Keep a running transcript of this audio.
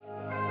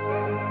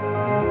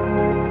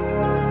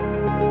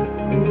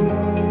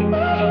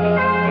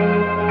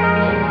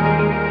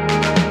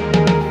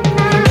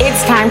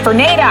for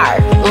Nadar.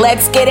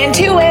 Let's get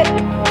into it.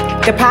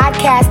 The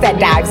podcast that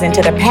dives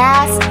into the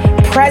past,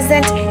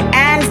 present,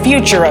 and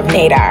future of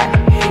Nadar.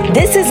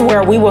 This is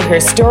where we will hear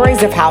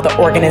stories of how the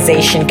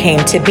organization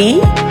came to be,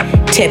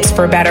 tips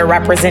for better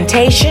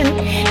representation,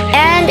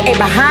 and a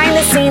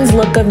behind-the-scenes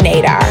look of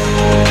Nadar.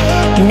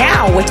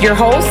 Now with your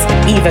hosts,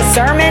 Eva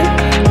Sermon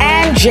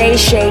and Jay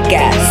Shea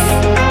Guest.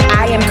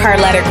 I am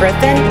Carletta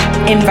Griffin,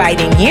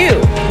 inviting you.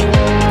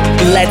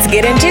 Let's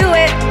get into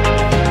it.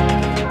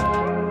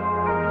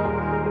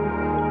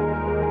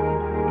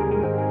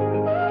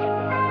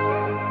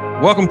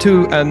 Welcome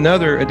to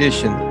another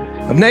edition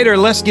of Nadar.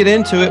 Let's get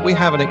into it. We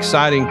have an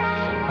exciting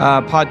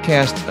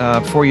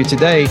podcast for you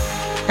today.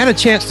 Had a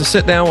chance to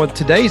sit down with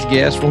today's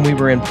guest when we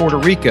were in Puerto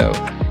Rico.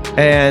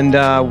 And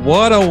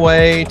what a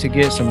way to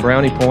get some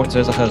brownie points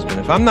as a husband.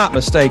 If I'm not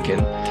mistaken,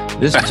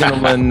 this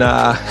gentleman,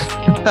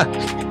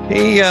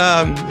 he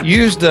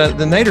used the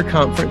Nadar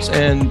conference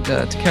and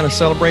to kind of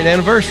celebrate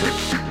anniversary.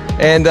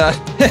 And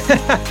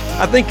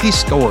I think he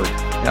scored.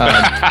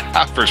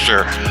 For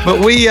sure. But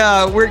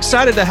we're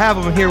excited to have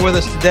him here with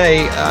us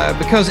today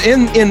because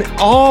in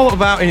all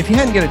of our, and if you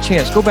hadn't get a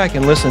chance, go back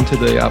and listen to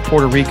the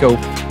Puerto Rico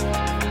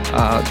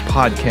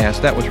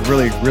podcast. That was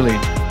really, really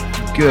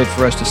good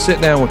for us to sit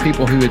down with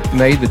people who had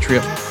made the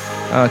trip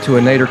to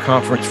a Nadar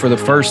conference for the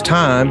first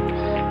time.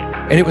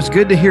 And it was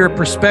good to hear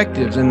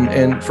perspectives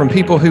and from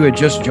people who had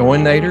just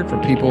joined Nadar,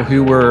 from people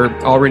who were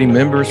already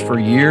members for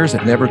years,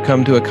 had never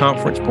come to a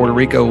conference. Puerto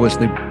Rico was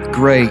a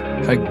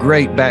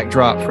great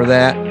backdrop for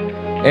that.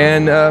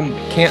 And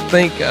can't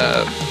thank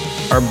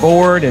our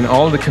board and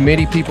all of the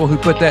committee people who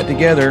put that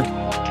together,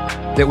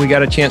 that we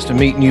got a chance to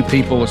meet new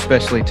people,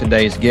 especially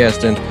today's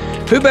guest. And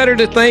who better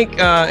to thank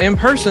in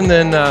person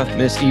than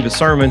Miss Eva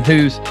Sermon,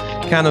 who's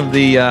kind of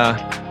the,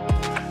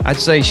 I'd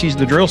say she's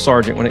the drill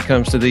sergeant when it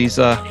comes to these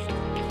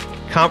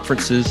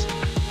conferences.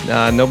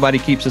 Nobody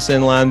keeps us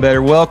in line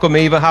better. Welcome,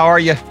 Eva. How are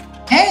you?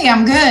 Hey,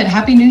 I'm good.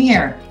 Happy New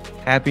Year.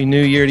 Happy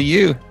New Year to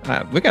you.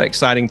 We got an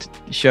exciting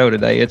show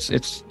today.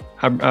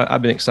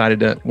 I've been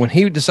excited when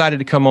he decided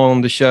to come on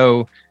the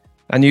show.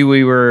 I knew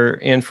we were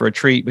in for a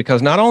treat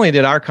because not only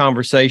did our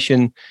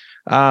conversation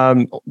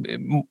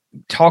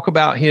talk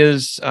about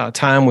his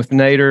time with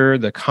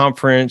Nadar, the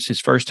conference, his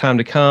first time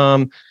to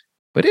come,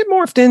 but it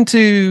morphed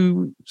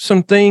into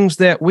some things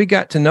that we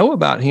got to know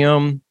about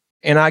him.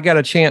 And I got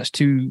a chance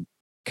to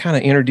kind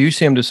of introduce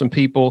him to some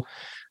people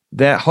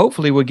that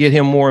hopefully will get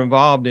him more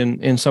involved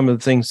in some of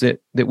the things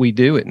that we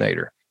do at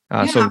Nadar.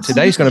 So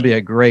today's going to be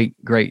a great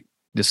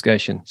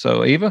discussion.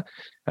 So Eva,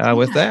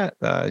 with that,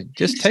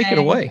 just take it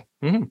away.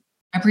 Mm-hmm.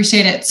 I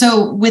appreciate it.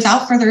 So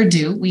without further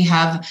ado, we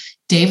have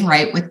Dave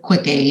Wright with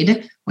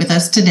QuickAid with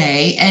us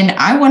today. And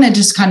I want to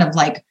just kind of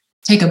like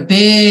take a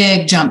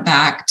big jump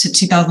back to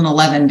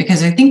 2011,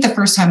 because I think the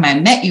first time I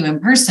met you in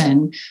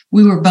person,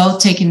 we were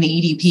both taking the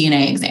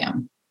EDP&A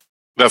exam.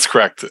 That's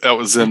correct. That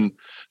was in,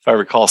 if I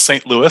recall,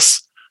 St.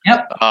 Louis.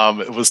 Yep.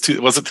 Was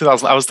it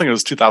 2000? I was thinking it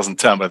was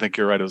 2010, but I think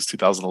you're right. It was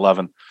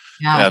 2011.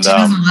 Yeah, and,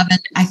 2011.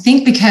 I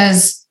think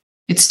because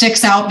it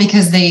sticks out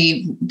because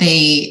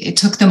it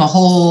took them a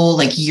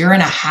whole year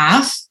and a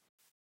half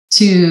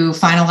to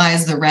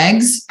finalize the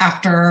regs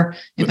after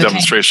the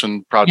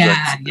demonstration project.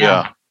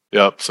 Yeah.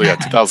 Yep. So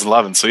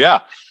 2011. So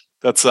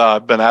that's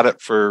I've been at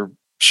it for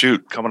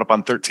coming up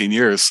on 13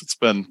 years. It's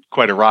been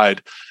quite a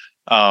ride.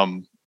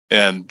 That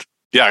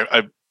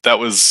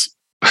was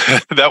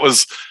that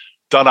was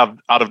done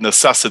out of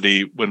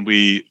necessity when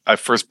I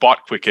first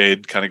bought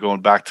QuickAid, kind of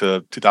going back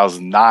to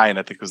 2009,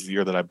 I think was the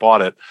year that I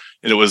bought it.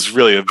 And it was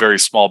really a very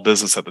small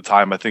business at the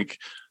time. I think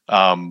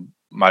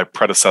my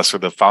predecessor,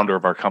 the founder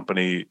of our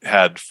company,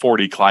 had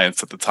 40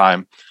 clients at the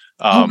time.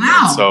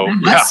 Wow. So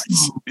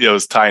it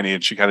was tiny,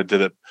 and she kind of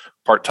did it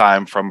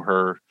part-time from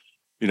her,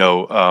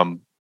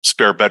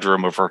 spare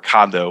bedroom of her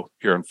condo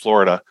here in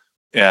Florida.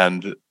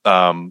 And,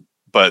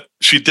 but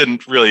she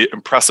didn't really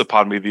impress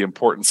upon me the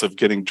importance of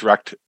getting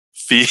direct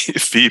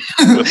fee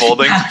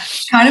withholding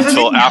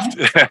until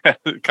after,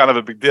 kind of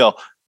a big deal.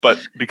 But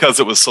because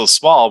it was so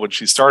small when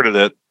she started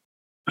it,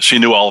 she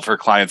knew all of her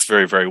clients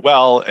very, very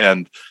well.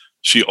 And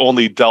she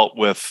only dealt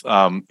with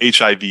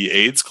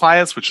HIV/AIDS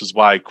clients, which is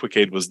why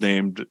QuickAid was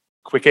named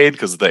QuickAid,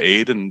 because of the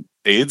aid and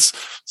AIDS.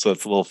 So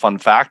that's a little fun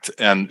fact.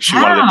 And she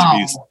wanted it to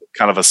be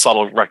kind of a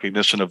subtle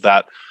recognition of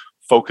that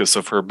focus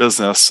of her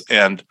business.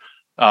 And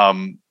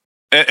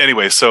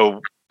anyway,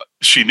 so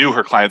she knew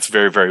her clients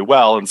very, very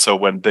well. And so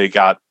when they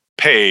got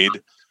paid,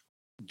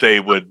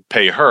 they would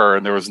pay her,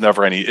 and there was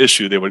never any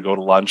issue. They would go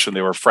to lunch, and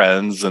they were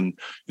friends, and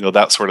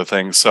that sort of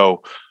thing.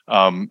 So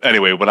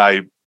anyway, when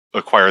I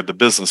acquired the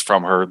business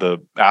from her, the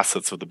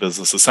assets of the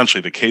business,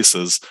 essentially the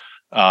cases,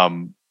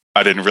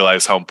 I didn't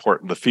realize how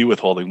important the fee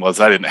withholding was.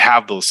 I didn't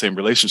have those same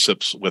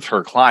relationships with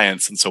her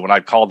clients. And so when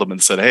I called them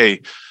and said,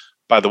 hey,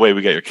 by the way,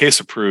 we got your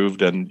case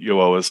approved and you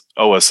owe us,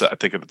 I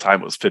think at the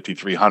time it was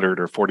 $5,300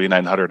 or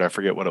 $4,900. I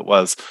forget what it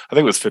was. I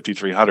think it was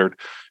 $5,300.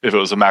 If it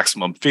was a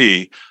maximum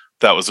fee,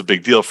 that was a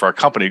big deal for our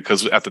company,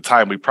 because at the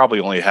time we probably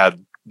only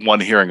had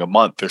one hearing a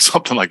month or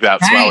something like that.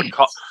 Right. So I would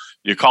call,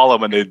 you call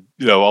them and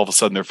they, all of a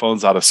sudden their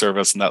phone's out of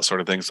service and that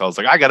sort of thing. So I was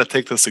like, I got to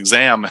take this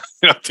exam,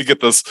 to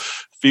get this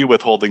fee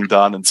withholding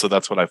done. And so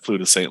that's when I flew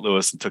to St.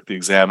 Louis and took the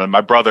exam. And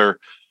my brother,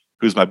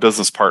 who's my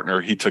business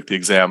partner, he took the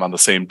exam on the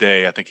same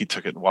day. I think he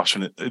took it in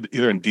Washington,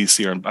 either in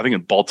DC or I think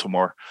in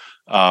Baltimore.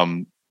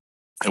 And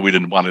we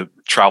didn't want to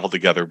travel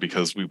together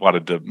because we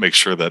wanted to make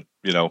sure that,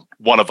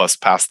 one of us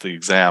passed the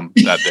exam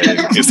that day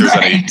in case there's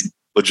any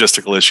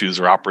logistical issues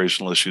or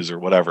operational issues or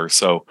whatever.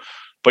 So,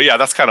 but yeah,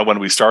 that's kind of when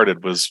we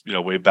started was,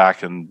 way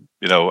back in,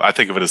 I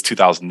think of it as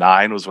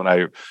 2009 was when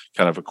I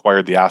kind of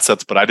acquired the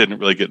assets, but I didn't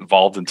really get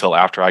involved until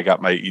after I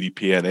got my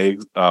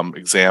EDPNA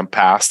exam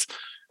passed.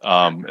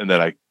 And then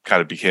I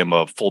kind of became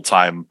a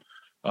full-time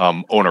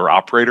owner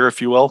operator,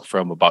 if you will,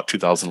 from about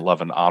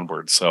 2011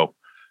 onward. So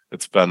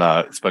it's been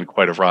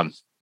quite a run.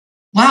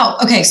 Wow.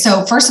 Okay.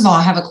 So first of all,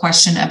 I have a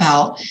question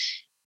about,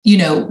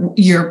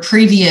 your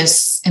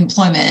previous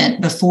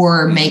employment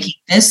before making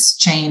this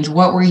change.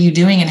 What were you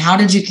doing and how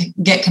did you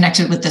get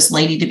connected with this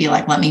lady to be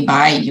like, let me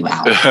buy you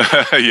out?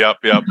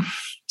 Yep.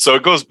 So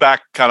it goes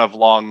back kind of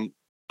long,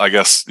 I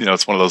guess,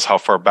 it's one of those, how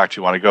far back do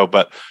you want to go?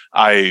 But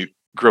I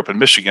grew up in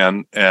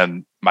Michigan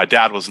and my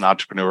dad was an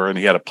entrepreneur and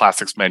he had a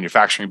plastics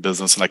manufacturing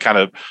business. And I kind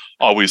of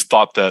always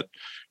thought that,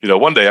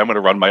 one day I'm going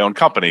to run my own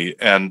company.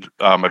 And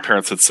my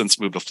parents had since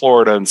moved to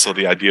Florida. And so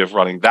the idea of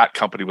running that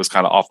company was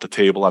kind of off the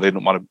table. I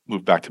didn't want to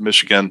move back to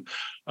Michigan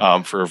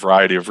for a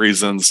variety of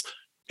reasons.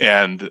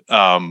 And,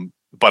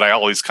 but I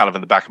always kind of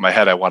in the back of my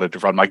head, I wanted to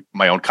run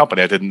my own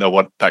company. I didn't know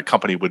what that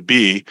company would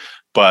be,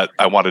 but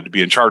I wanted to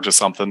be in charge of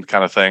something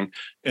kind of thing.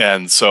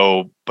 And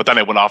so, but then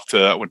I went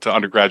to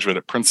undergraduate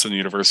at Princeton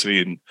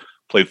University and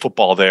played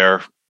football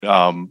there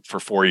for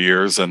 4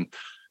 years. And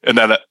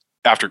then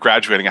after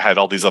graduating, I had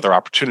all these other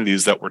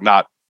opportunities that were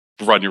not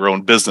run your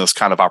own business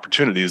kind of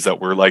opportunities that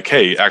were like,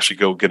 hey, actually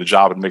go get a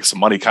job and make some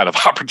money kind of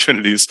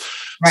opportunities.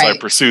 Right. So I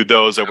pursued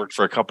those. I worked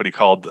for a company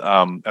called,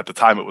 at the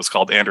time it was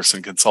called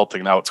Anderson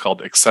Consulting. Now it's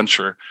called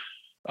Accenture.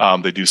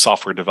 They do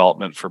software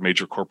development for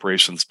major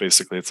corporations.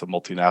 Basically, it's a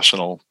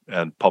multinational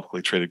and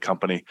publicly traded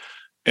company.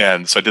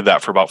 And so I did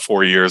that for about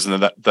 4 years.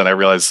 And then I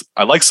realized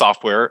I like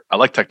software, I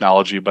like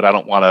technology, but I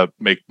don't want to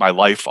make my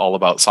life all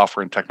about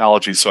software and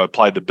technology. So I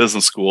applied to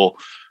business school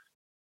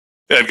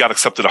and got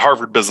accepted to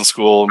Harvard Business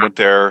School and went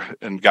there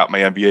and got my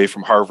MBA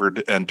from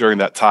Harvard. And during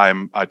that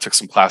time, I took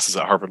some classes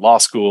at Harvard Law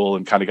School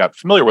and kind of got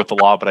familiar with the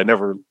law, but I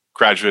never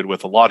graduated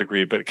with a law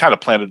degree. But it kind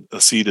of planted a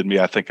seed in me,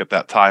 I think, at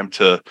that time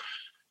to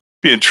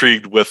be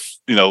intrigued with,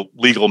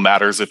 legal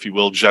matters, if you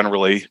will,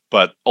 generally.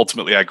 But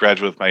ultimately, I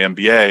graduated with my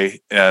MBA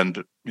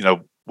and,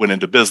 went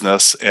into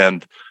business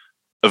and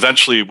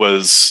eventually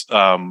was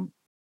what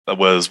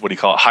do you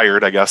call it?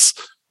 Hired, I guess.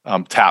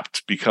 Tapped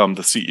to become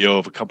the CEO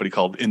of a company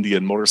called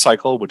Indian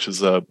Motorcycle, which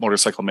is a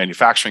motorcycle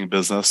manufacturing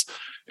business.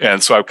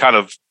 And so I kind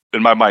of,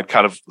 in my mind,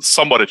 kind of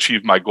somewhat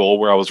achieved my goal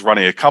where I was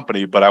running a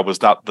company, but I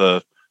was not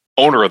the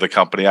owner of the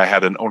company. I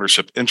had an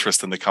ownership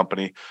interest in the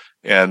company.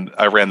 And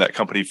I ran that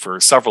company for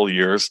several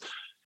years.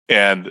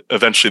 And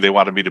eventually they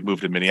wanted me to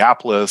move to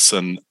Minneapolis.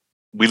 And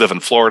we live in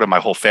Florida. My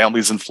whole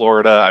family's in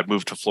Florida. I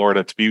moved to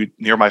Florida to be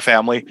near my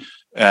family.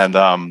 And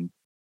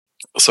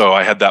so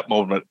I had that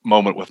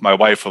moment with my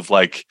wife of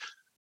like,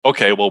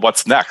 okay, well,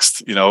 what's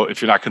next?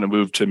 If you're not going to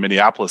move to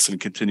Minneapolis and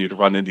continue to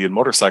run Indian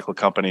Motorcycle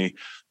Company,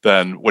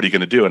 then what are you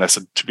going to do? And I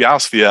said, to be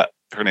honest with you,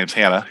 her name's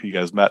Hannah, who you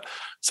guys met. I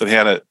said,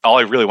 Hannah, all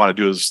I really want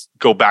to do is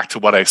go back to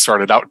what I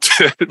started out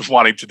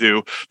wanting to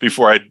do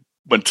before I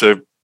went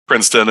to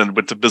Princeton and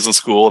went to business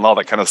school and all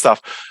that kind of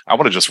stuff. I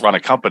want to just run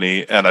a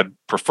company, and I'd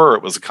prefer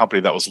it was a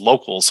company that was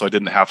local, so I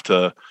didn't have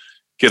to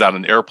get on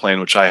an airplane,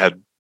 which I had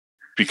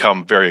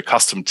become very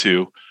accustomed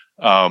to.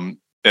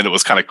 And it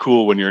was kind of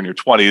cool when you're in your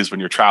 20s, when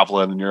you're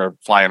traveling and you're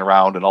flying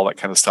around and all that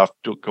kind of stuff,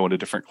 going to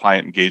different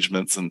client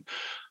engagements and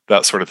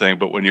that sort of thing.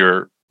 But when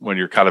you're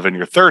kind of in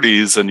your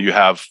 30s and you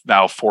have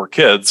now 4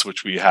 kids,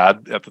 which we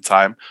had at the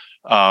time,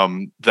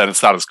 then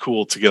it's not as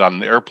cool to get on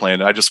an airplane.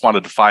 And I just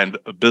wanted to find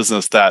a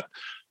business that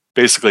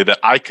basically that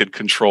I could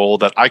control,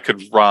 that I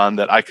could run,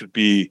 that I could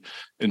be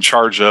in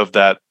charge of,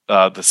 that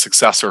the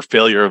success or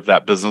failure of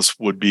that business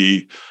would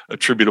be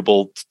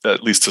attributable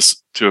at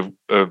least to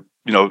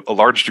a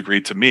large degree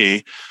to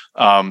me.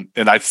 And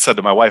I said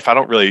to my wife, I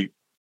don't really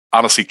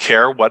honestly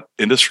care what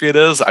industry it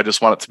is. I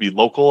just want it to be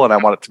local, and I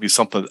want it to be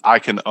something that I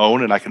can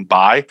own and I can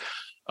buy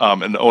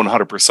and own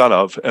 100%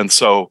 of. And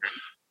so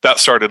that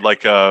started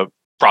like a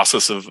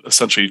process of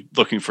essentially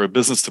looking for a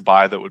business to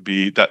buy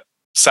that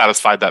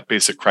satisfied that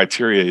basic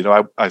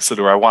criteria. I said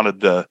to her, I want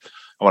to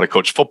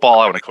coach football.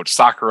 I want to coach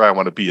soccer. I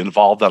want to be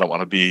involved. I don't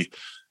want to be,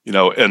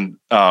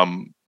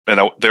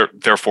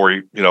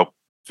 therefore,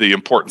 the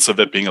importance of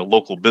it being a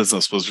local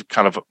business was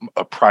kind of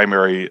a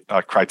primary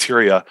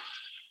criteria.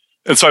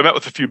 And so I met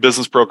with a few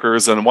business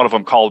brokers, and one of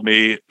them called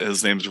me.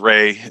 His name's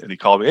Ray, and he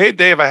called me, "Hey,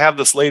 Dave, I have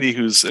this lady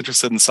who's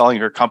interested in selling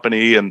her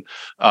company, and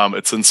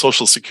it's in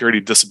Social Security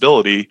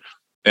disability,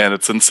 and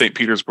it's in St.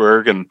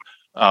 Petersburg, and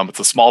it's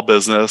a small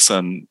business."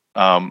 And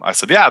I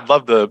said, "Yeah, I'd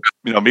love to,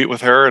 meet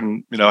with her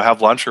and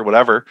have lunch or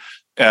whatever."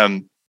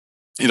 And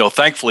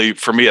thankfully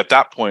for me at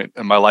that point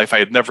in my life, I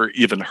had never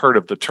even heard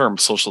of the term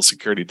Social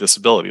Security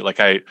disability. Like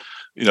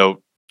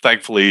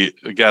thankfully,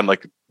 again,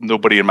 like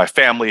nobody in my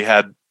family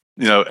had,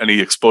 any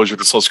exposure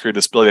to Social Security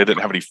disability. I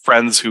didn't have any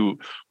friends who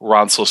were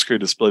on Social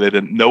Security disability. I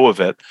didn't know of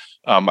it.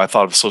 I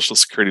thought of Social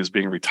Security as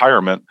being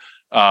retirement.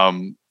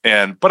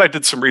 But I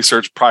did some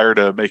research prior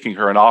to making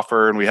her an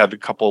offer, and we had a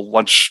couple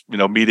lunch,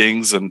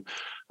 meetings, and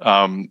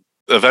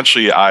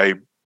eventually I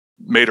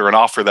made her an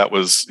offer that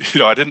was,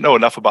 I didn't know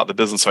enough about the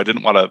business, so I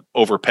didn't want to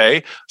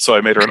overpay. So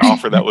I made her an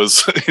offer that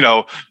was,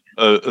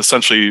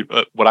 essentially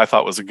what I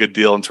thought was a good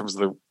deal in terms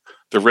of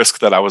the risk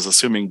that I was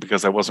assuming,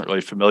 because I wasn't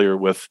really familiar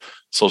with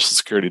Social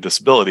Security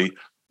disability,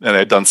 and I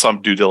had done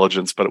some due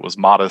diligence, but it was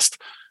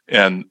modest.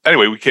 And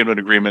anyway, we came to an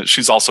agreement.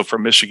 She's also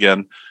from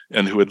Michigan,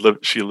 and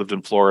she lived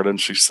in Florida, and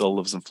she still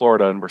lives in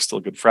Florida, and we're still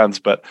good friends.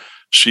 But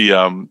she,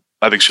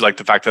 I think she liked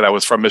the fact that I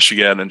was from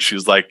Michigan, and she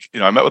was like,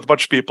 I met with a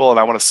bunch of people, and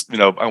I want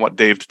to, I want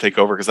Dave to take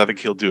over because I think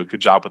he'll do a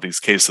good job with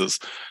these cases.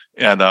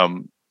 And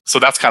so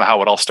that's kind of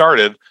how it all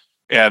started.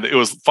 And it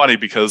was funny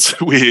because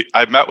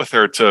I met with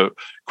her to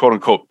quote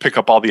unquote pick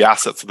up all the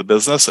assets of the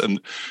business, and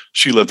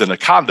she lived in a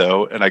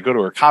condo, and I go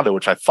to her condo,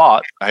 which I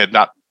had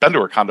not been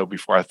to her condo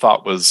before. I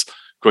thought was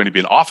going to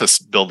be an office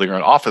building or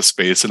an office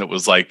space. And it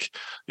was like,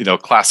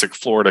 classic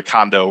Florida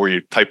condo where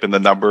you type in the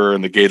number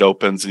and the gate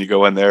opens and you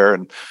go in there.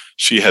 And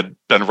she had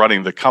been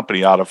running the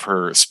company out of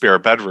her spare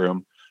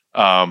bedroom.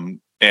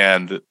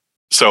 And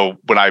so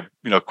when I,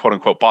 quote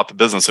unquote, bought the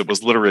business, it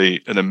was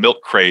literally in a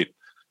milk crate,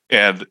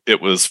 and it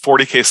was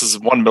 40 cases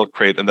in one milk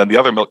crate. And then the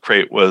other milk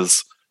crate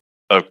was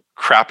a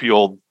crappy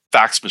old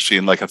fax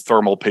machine, like a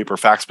thermal paper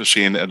fax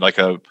machine, and like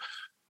a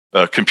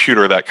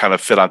computer that kind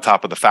of fit on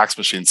top of the fax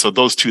machine. So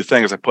those two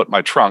things I put in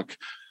my trunk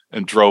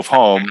and drove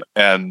home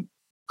and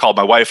called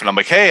my wife, and I'm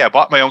like, hey, I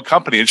bought my own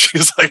company. And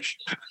she's like,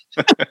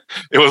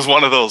 it was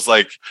one of those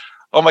like,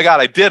 oh my God,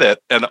 I did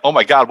it. And oh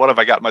my God, what have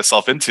I got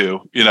myself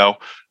into?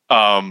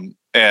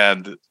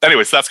 And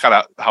anyways, that's kind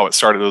of how it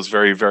started. It was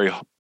very, very,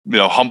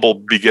 humble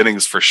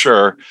beginnings for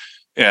sure.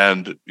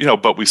 And,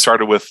 but we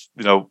started with,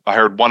 I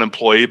hired one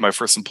employee. My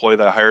first employee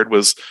that I hired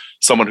was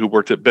someone who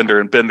worked at Binder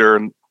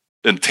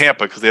in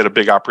Tampa, because they had a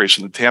big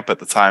operation in Tampa at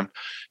the time.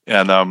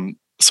 And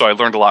so I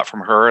learned a lot from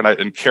her,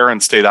 and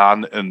Karen stayed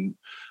on, and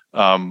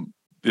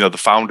the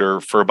founder,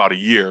 for about a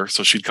year.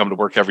 So she'd come to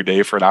work every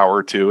day for an hour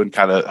or two and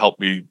kind of help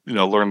me,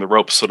 learn the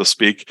ropes, so to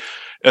speak.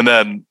 And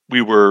then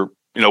we were,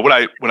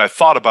 when I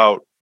thought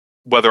about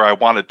whether I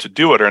wanted to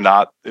do it or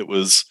not, it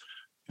was,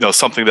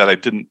 something that I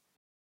didn't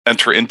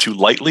enter into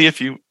lightly.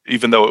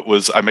 Even though it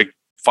was, I make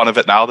fun of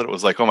it now that it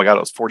was like, oh my God, it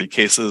was 40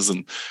 cases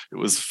and it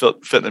was fit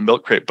in a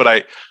milk crate. But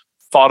I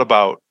thought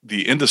about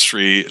the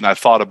industry, and I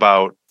thought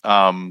about,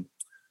 I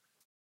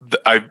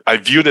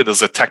viewed it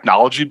as a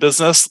technology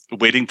business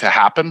waiting to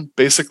happen.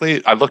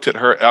 Basically, I looked at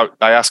her,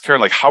 I asked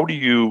Karen, like, how do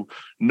you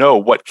know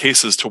what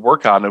cases to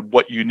work on and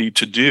what you need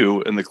to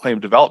do in the claim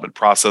development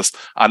process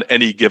on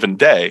any given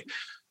day?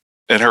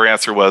 And her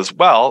answer was,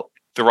 well,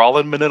 they're all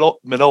in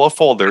manila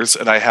folders,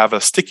 and I have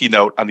a sticky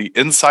note on the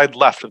inside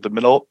left of the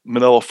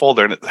manila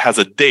folder, and it has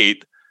a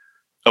date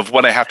of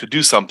when I have to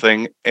do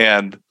something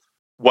and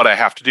what I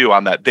have to do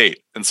on that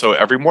date. And so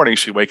every morning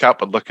she'd wake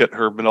up and look at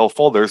her manila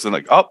folders and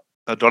like, oh,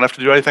 I don't have to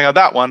do anything on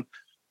that one.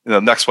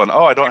 Next one,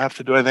 oh, I don't have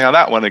to do anything on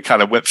that one. And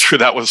kind of went through,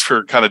 that was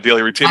her kind of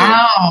daily routine.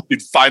 Wow.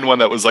 You'd find one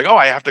that was like, oh,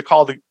 I have to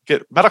call to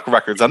get medical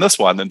records on this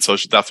one. And so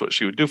that's what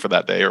she would do for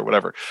that day or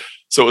whatever.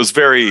 So it was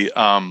very,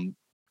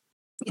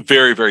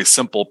 very, very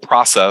simple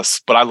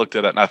process. But I looked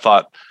at it and I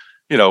thought,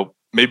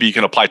 maybe you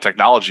can apply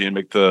technology and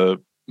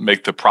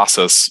make the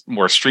process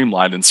more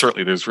streamlined. And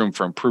certainly there's room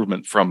for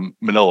improvement from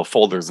manila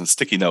folders and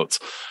sticky notes.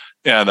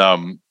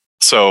 And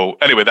so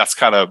anyway, that's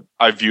kind of,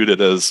 I viewed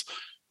it as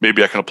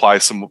maybe I can apply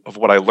some of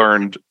what I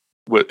learned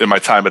in my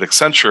time at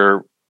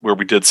Accenture, where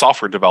we did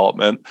software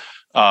development.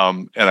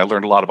 And I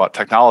learned a lot about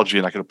technology,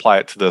 and I could apply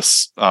it to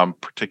this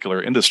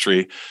particular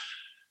industry.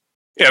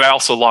 And I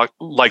also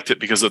liked it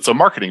because it's a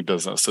marketing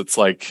business. It's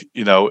like,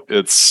 you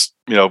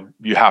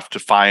have to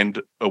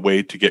find a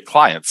way to get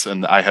clients.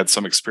 And I had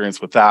some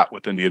experience with that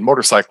with Indian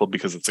Motorcycle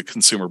because it's a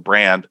consumer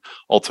brand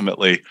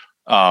ultimately.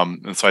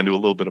 And so I knew a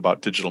little bit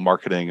about digital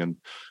marketing and,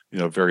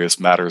 various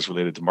matters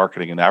related to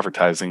marketing and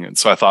advertising. And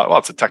so I thought, well,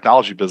 it's a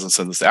technology business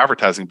and this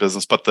advertising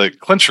business. But the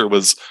clincher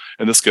was,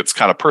 and this gets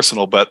kind of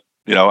personal, but,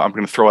 I'm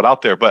going to throw it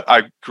out there. But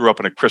I grew up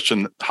in a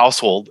Christian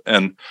household,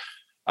 and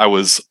I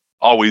was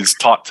always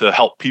taught to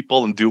help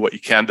people and do what you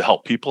can to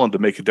help people and to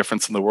make a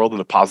difference in the world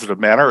in a positive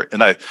manner.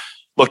 And I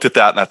looked at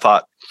that and I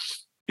thought,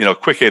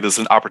 QuickAid is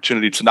an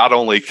opportunity to not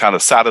only kind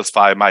of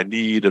satisfy my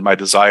need and my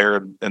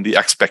desire and the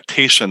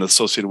expectation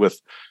associated with,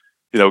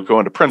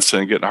 going to Princeton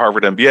and getting a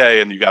Harvard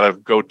MBA and you got to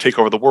go take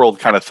over the world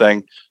kind of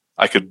thing.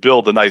 I could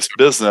build a nice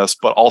business,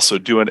 but also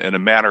do it in a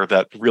manner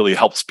that really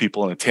helps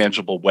people in a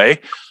tangible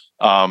way.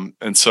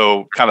 And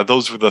so kind of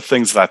those were the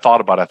things that I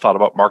thought about. I thought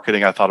about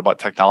marketing. I thought about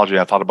technology.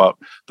 I thought about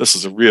this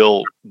is a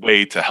real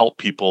way to help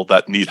people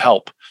that need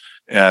help.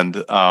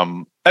 And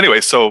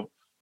anyway, so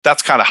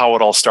that's kind of how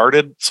it all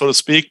started, so to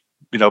speak,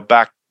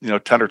 back,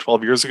 10 or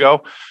 12 years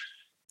ago.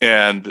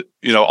 And,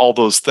 all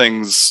those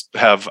things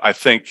have, I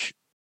think,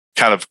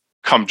 kind of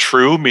come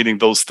true, meaning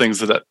those things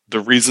that the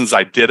reasons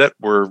I did it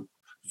were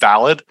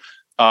valid.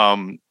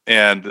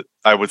 And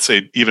I would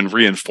say even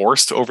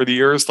reinforced over the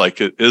years.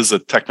 Like, it is a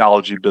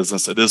technology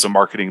business, it is a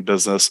marketing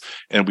business,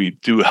 and we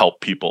do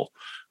help people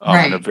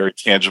in a very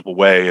tangible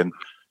way. And,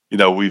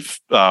 we've,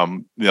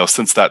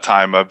 since that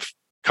time, I've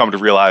come to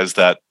realize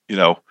that,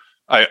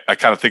 I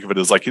kind of think of it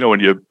as like, when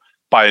you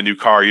buy a new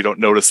car, you don't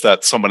notice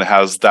that someone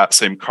has that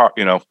same car,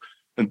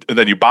 and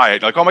then you buy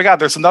it, like, oh my God,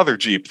 there's another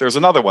Jeep, there's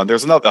another one,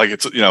 there's another, like,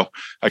 it's,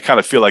 I kind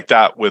of feel like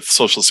that with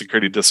Social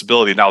Security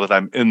disability. Now that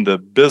I'm in the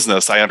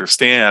business, I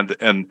understand.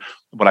 And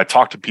when I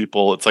talk to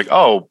people, it's like,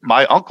 oh,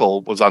 my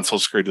uncle was on Social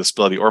Security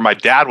disability, or my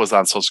dad was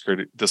on Social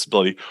Security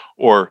disability,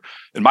 or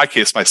in my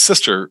case, my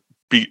sister,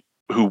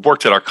 who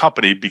worked at our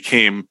company,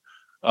 became,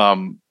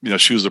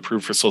 she was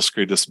approved for Social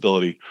Security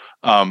disability.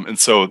 And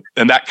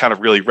that kind of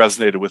really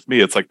resonated with me.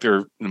 It's like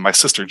my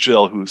sister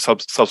Jill, who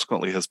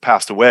subsequently has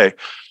passed away,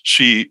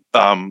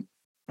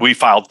 we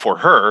filed for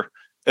her,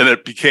 and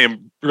it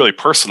became really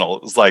personal.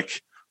 It was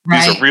like,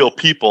 these are real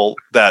people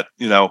that,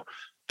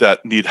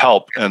 that need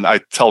help. And I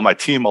tell my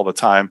team all the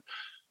time,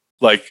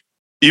 like,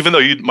 even though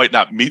you might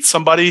not meet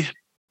somebody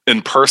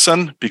in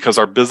person, because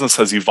our business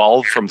has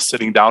evolved from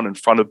sitting down in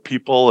front of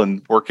people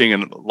and working,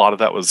 and a lot of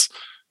that was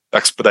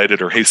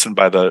expedited or hastened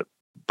by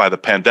the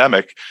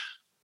pandemic.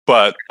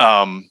 But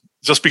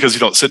just because you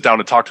don't sit down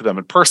and talk to them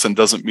in person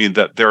doesn't mean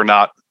that they're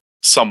not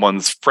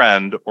someone's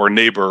friend or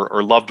neighbor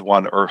or loved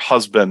one or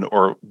husband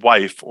or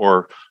wife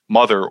or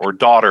mother or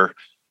daughter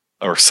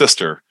or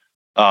sister.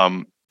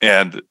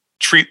 And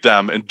treat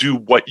them and do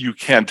what you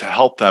can to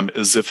help them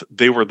as if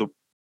they were the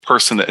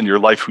person in your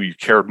life who you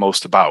cared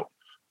most about.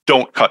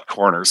 Don't cut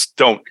corners.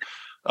 Don't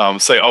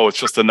say, oh, it's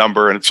just a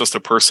number and it's just a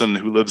person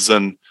who lives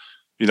in,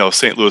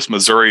 St. Louis,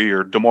 Missouri,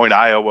 or Des Moines,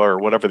 Iowa, or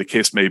whatever the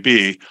case may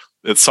be.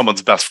 It's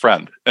someone's best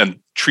friend, and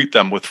treat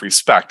them with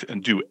respect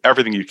and do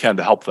everything you can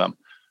to help them.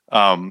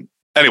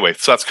 Anyway,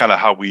 so that's kind of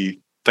how we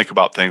think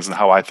about things and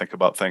how I think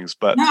about things.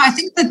 But no, I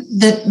think that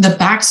the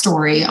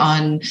backstory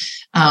on,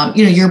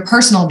 your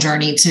personal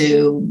journey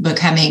to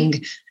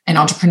becoming an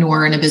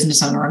entrepreneur and a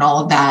business owner and all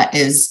of that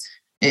is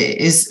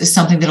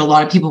something that a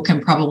lot of people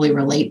can probably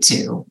relate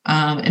to.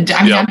 I'm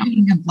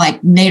thinking of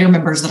like Nader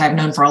members that I've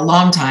known for a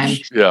long time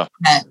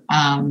that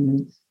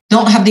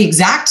don't have the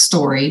exact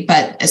story,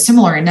 but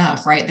similar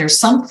enough, right? There's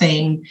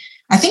something,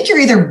 I think you're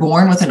either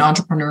born with an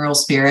entrepreneurial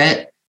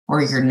spirit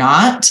or you're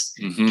not.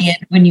 Mm-hmm. And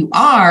when you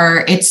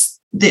are,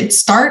 it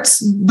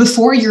starts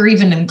before you're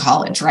even in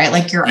college, right?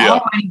 Like, you're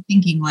already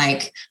thinking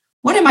like,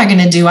 what am I going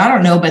to do? I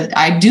don't know, but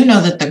I do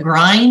know that the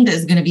grind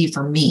is going to be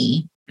for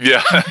me.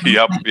 Yeah.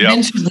 Yep.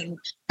 Eventually,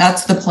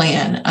 that's the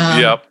plan.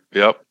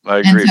 Yep. I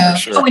agree. For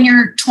sure. So when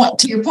you're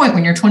to your point,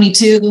 when you're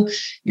 22,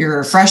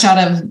 you're fresh out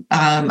of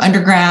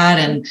undergrad,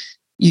 and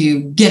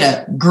you get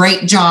a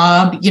great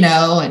job, and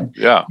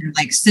you're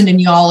like sending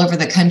you all over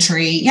the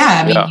country.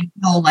 Yeah, I mean, you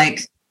feel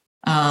like,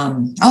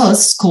 oh,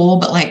 this is cool,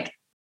 but like,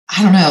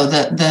 I don't know,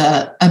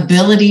 the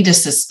ability to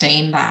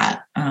sustain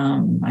that.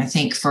 I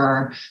think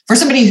for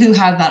somebody who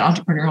has that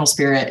entrepreneurial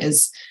spirit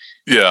is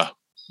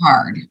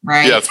hard,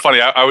 right? Yeah, it's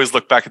funny. I always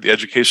look back at the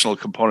educational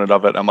component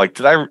of it. I'm like,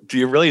 do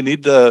you really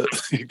need to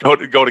go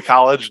to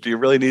college? Do you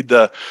really need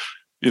to,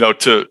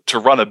 to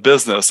run a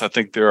business? I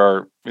think there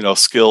are,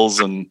 skills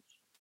and,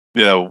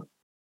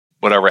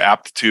 whatever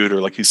aptitude, or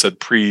like you said,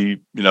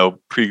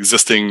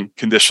 pre-existing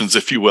conditions,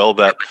 if you will,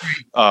 that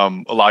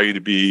allow you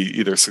to be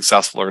either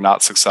successful or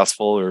not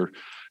successful, or,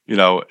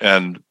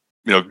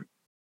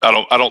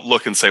 I don't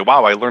look and say,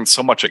 wow, I learned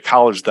so much at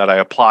college that I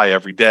apply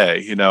every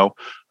day,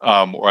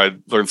 or I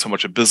learned so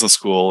much at business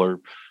school, or,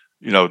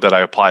 that I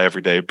apply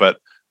every day. But,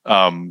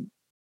 I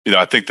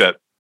think that,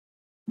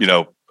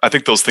 I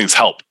think those things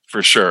help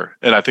for sure.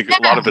 And I think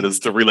a lot of it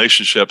is the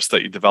relationships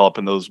that you develop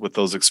with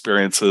those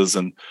experiences.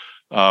 And,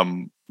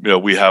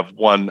 we have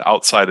one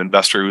outside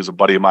investor who's a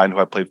buddy of mine who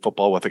I played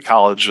football with at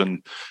college,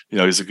 and,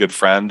 he's a good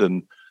friend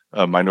and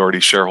a minority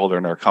shareholder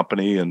in our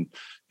company. And,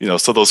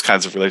 so those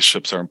kinds of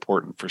relationships are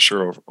important for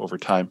sure over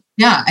time.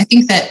 Yeah. I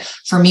think that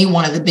for me,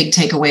 one of the big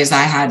takeaways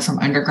I had from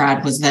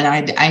undergrad was that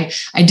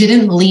I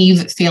didn't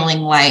leave feeling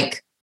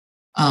like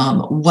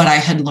what I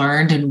had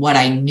learned and what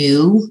I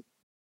knew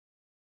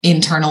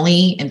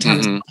internally in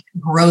terms of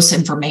gross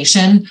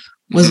information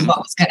was what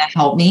was going to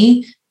help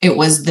me. It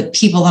was the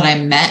people that I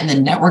met and the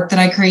network that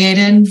I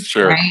created.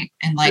 Sure. Right.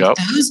 And like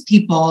those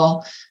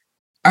people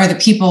are the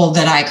people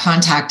that I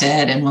contacted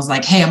and was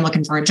like, hey, I'm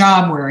looking for a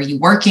job. Where are you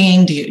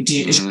working?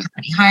 Is your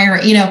company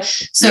hire?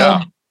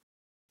 So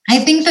I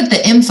think that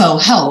the info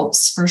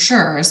helps for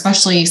sure,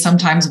 especially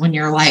sometimes when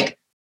you're like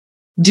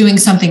doing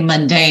something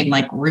mundane,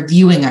 like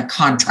reviewing a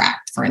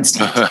contract, for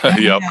instance.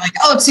 You're like,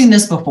 oh, I've seen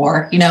this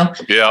before,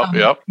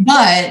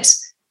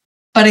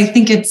 But I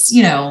think it's,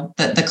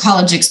 the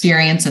college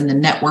experience and the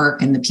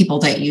network and the people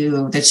that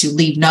you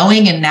leave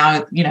knowing, and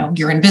now,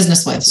 you're in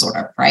business with, sort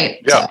of,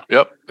 right? Yeah. So.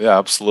 Yep. Yeah,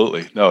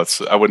 absolutely. No,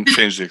 I wouldn't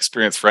change the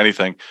experience for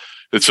anything.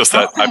 It's just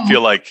that I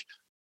feel like,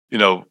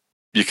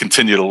 you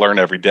continue to learn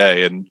every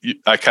day. And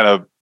I kind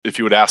of if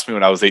you would ask me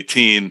when I was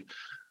 18,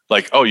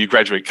 like, oh, you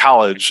graduate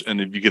college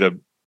and if you get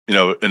an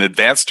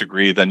advanced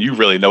degree, then you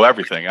really know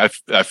everything. I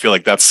feel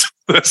like that's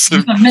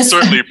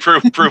certainly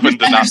proven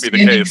to not be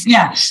the case.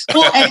 Yeah.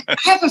 Well, I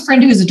have a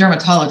friend who's a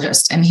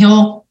dermatologist, and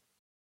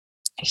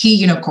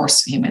he, of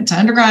course, he went to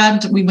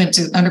undergrad. We went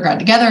to undergrad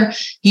together.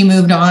 He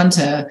moved on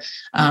to,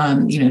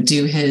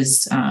 do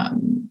his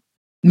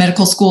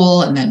medical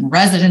school and then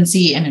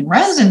residency. And in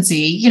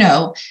residency,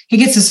 he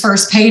gets his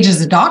first page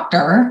as a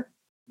doctor.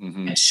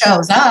 Mm-hmm. It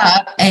shows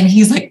up and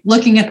he's like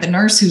looking at the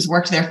nurse who's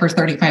worked there for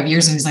 35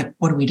 years. And he's like,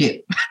 what do we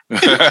do?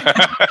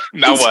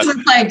 Now what? So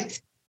like,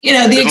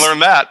 the learn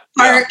that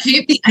part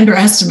can't be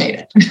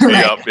underestimated.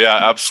 Right? Yeah,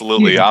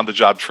 absolutely. On the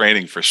job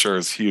training for sure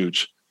is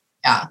huge.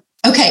 Yeah.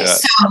 Okay. Yeah.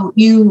 So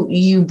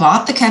you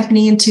bought the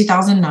company in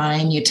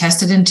 2009, you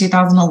tested in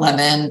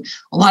 2011.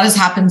 A lot has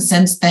happened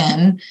since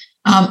then.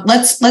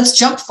 Let's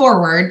jump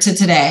forward to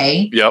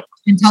today. Yep.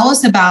 And tell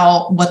us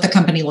about what the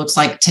company looks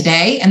like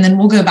today, and then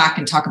we'll go back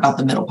and talk about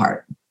the middle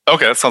part.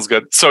 Okay, that sounds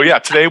good. So yeah,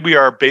 today we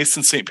are based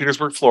in St.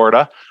 Petersburg,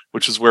 Florida,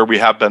 which is where we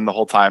have been the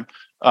whole time.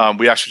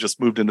 We actually just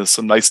moved into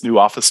some nice new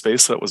office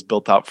space that was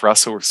built out for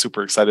us. So we're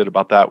super excited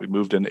about that. We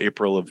moved in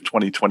April of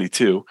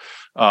 2022.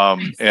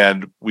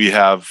 And we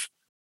have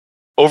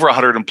over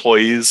 100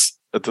 employees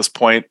at this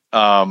point.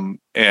 And,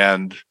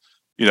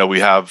 we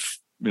have,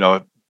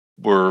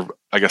 we're,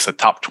 I guess, a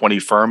top 20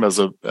 firm as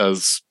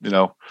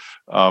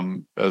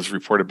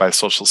reported by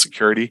Social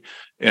Security.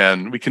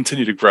 And we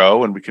continue to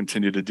grow and we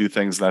continue to do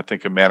things in, I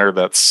think, a manner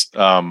that's,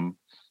 that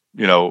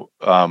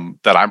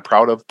I'm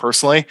proud of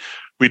personally.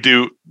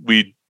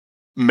 We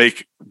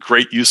make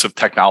great use of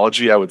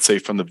technology. I would say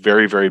from the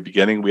very, very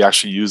beginning, we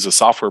actually use a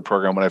software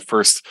program. When I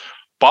first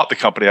bought the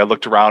company, I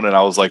looked around and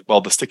I was like,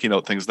 well, the sticky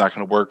note thing is not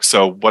going to work.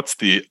 So what's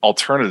the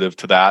alternative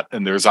to that?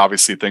 And there's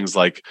obviously things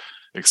like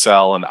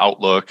Excel and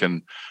Outlook,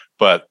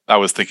 but I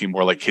was thinking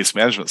more like case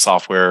management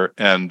software.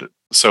 And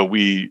so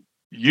we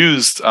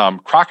used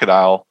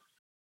Crocodile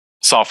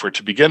software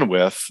to begin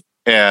with,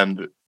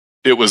 and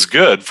it was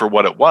good for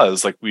what it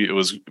was. Like we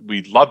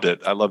loved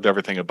it. I loved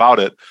everything about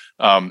it.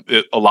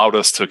 It allowed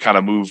us to kind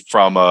of move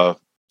from a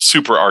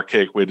super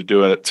archaic way to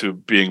do it to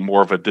being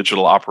more of a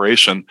digital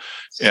operation,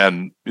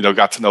 and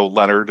got to know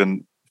Leonard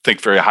and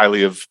think very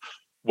highly of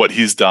what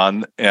he's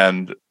done.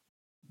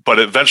 But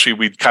eventually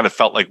we kind of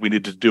felt like we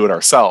needed to do it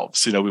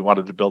ourselves. We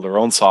wanted to build our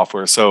own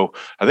software. So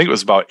I think it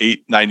was about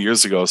 8-9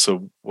 years ago.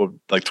 So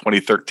like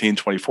 2013,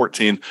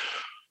 2014,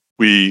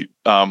 we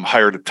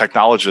hired a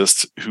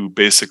technologist who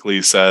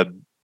basically said,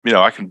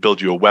 I can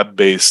build you a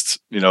web-based,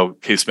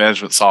 case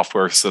management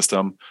software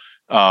system.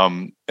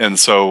 And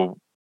so,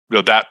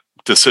 that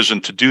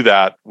decision to do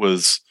that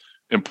was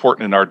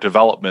important in our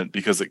development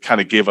because it kind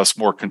of gave us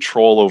more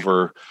control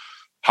over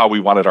how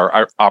we wanted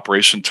our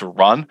operation to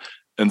run.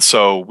 And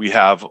so we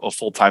have a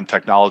full-time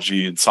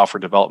technology and software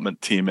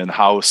development team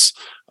in-house,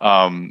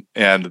 and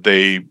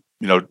they,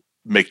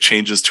 make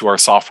changes to our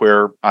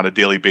software on a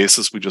daily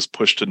basis. We just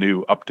pushed a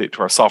new update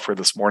to our software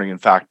this morning, in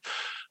fact.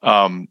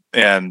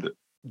 And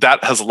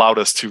that has allowed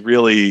us to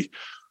really,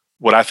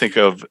 what I think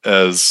of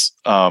as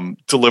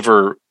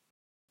deliver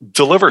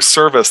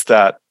service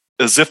that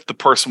as if the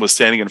person was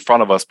standing in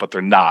front of us, but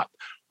they're not.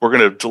 We're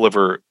going to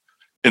deliver.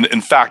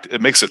 In fact,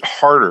 it makes it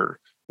harder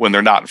when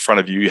they're not in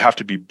front of you. You have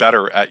to be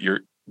better at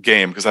your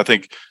game, because I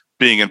think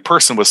being in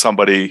person with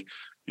somebody,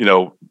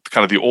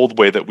 kind of the old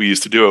way that we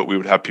used to do it, we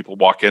would have people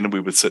walk in and we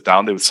would sit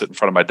down, they would sit in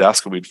front of my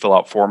desk and we'd fill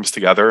out forms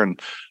together. And,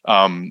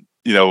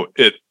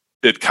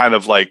 it kind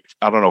of like,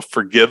 I don't know,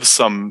 forgives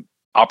some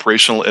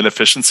operational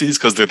inefficiencies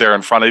because they're there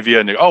in front of you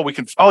and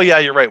yeah,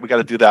 you're right, we got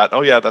to do that.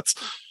 Oh yeah, that's,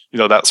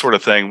 that sort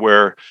of thing.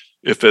 Where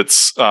if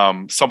it's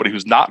somebody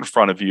who's not in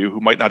front of you, who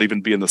might not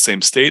even be in the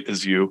same state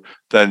as you,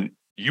 then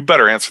you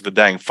better answer the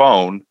dang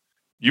phone.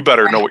 You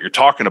better know what you're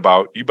talking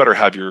about. You better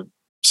have your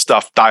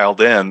stuff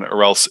dialed in,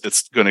 or else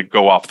it's going to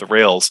go off the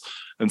rails.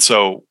 And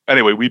so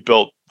anyway, we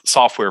built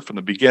software from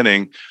the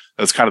beginning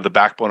as kind of the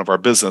backbone of our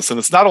business. And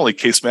it's not only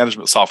case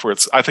management software.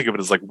 I think of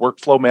it as like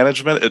workflow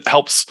management. It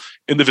helps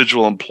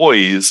individual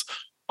employees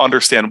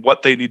understand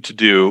what they need to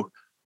do,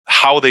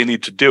 how they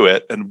need to do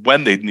it, and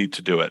when they need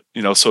to do it.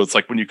 So it's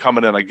like when you come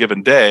in on a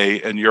given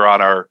day and you're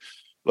on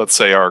let's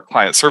say our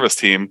client service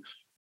team,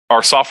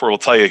 our software will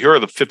tell you, here are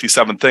the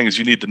 57 things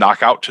you need to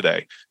knock out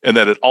today. And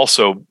then it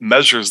also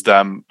measures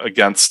them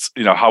against,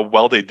 how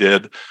well they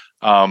did,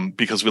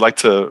 because we like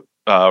to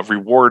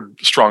reward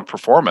strong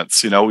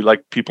performance. We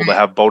like people to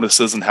have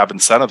bonuses and have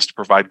incentives to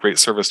provide great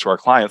service to our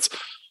clients.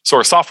 So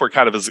our software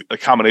kind of is a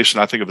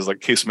combination, I think of as like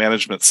case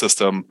management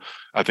system,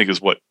 I think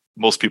is what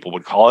most people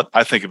would call it.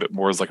 I think of it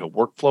more as like a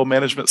workflow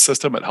management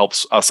system. It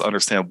helps us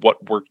understand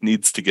what work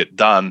needs to get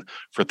done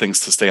for things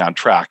to stay on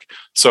track.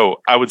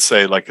 So I would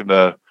say like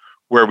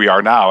where we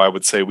are now, I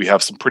would say we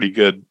have some pretty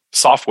good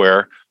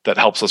software that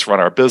helps us run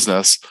our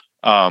business.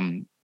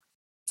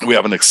 We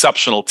have an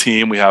exceptional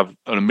team. We have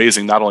an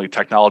amazing, not only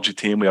technology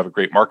team, we have a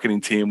great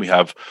marketing team. We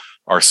have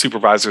our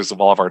supervisors of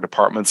all of our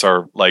departments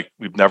are like,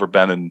 we've never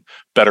been in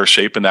better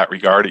shape in that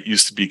regard. It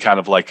used to be kind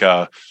of like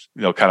kind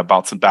of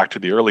bouncing back to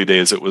the early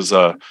days. It was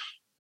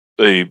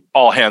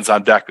all hands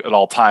on deck at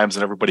all times,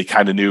 and everybody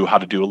kind of knew how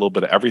to do a little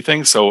bit of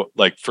everything. So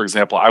like, for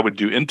example, I would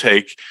do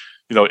intake,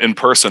 in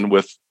person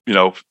with,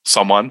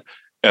 someone,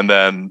 and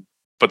then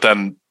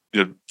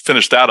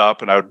finish that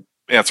up, and I would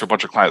answer a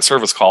bunch of client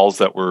service calls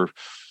that were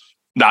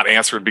not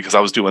answered because I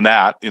was doing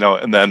that,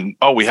 and then,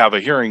 we have a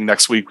hearing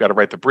next week, we got to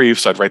write the brief.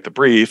 So I'd write the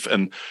brief.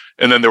 And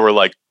then there were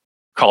like,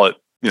 call it,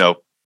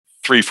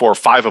 3, 4,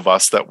 5 of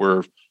us that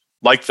were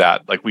like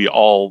that. Like we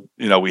all,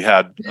 we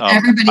had,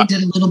 everybody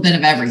did a little bit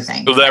of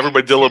everything. So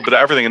everybody did a little bit of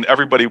everything, and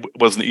everybody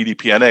was an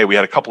EDPNA. We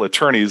had a couple of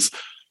attorneys,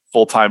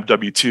 full-time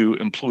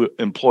W-2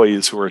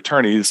 employees who were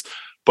attorneys,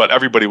 but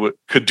everybody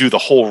could do the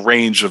whole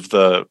range of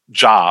the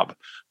job.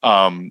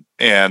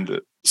 And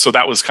so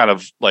that was kind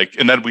of like,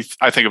 and then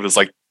I think of it as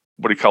like,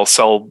 what do you call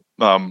cell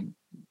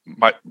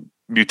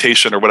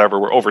mutation or whatever,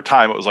 where over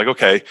time it was like,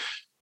 okay,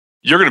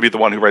 you're going to be the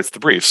one who writes the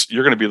briefs.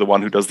 You're going to be the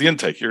one who does the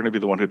intake. You're going to be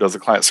the one who does the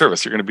client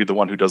service. You're going to be the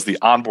one who does the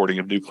onboarding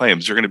of new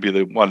claims. You're going to be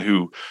the one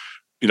who,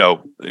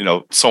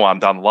 so on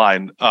down the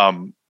line,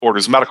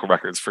 orders medical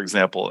records, for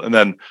example. And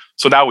then,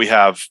 so now we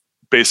have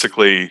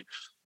basically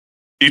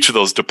each of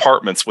those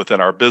departments within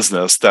our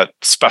business that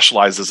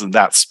specializes in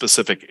that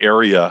specific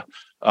area,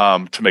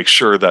 to make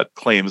sure that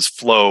claims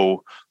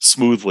flow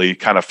smoothly,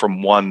 kind of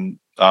from one,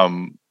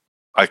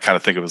 I kind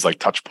of think of it as like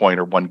touch point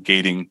or one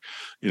gating,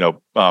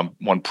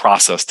 one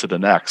process to the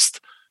next,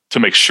 to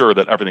make sure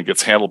that everything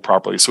gets handled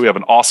properly. So we have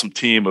an awesome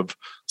team of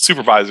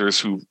supervisors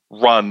who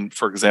run,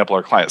 for example,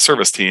 our client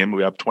service team.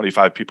 We have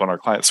 25 people on our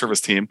client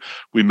service team.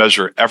 We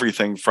measure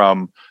everything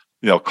from,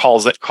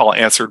 call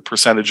answered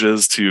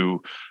percentages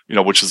to,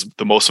 which is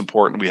the most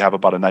important. We have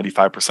about a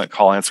 95%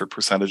 call answered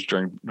percentage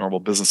during normal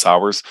business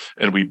hours.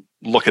 And we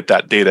look at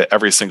that data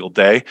every single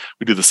day.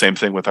 We do the same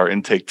thing with our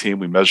intake team.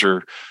 We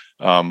measure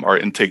our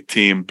intake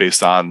team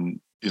based on,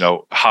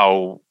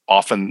 how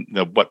often,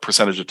 what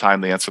percentage of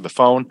time they answer the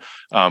phone.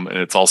 And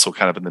it's also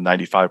kind of in the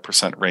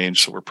 95%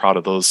 range. So we're proud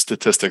of those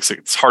statistics.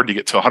 It's hard to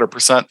get to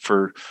 100%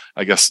 for,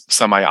 I guess,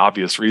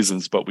 semi-obvious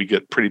reasons, but we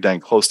get pretty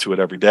dang close to it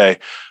every day.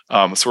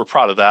 So we're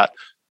proud of that.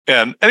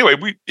 And anyway,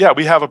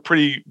 we have a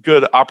pretty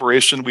good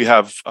operation. We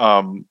have,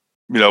 kind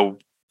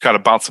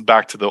of bouncing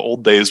back to the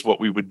old days, what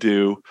we would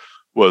do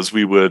was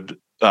we would,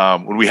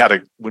 when we had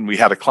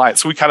a client,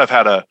 so we kind of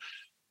had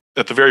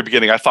at the very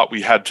beginning, I thought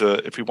we had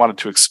to, if we wanted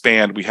to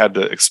expand, we had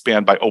to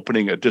expand by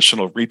opening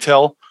additional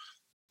retail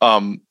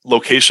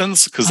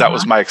locations, because that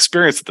was my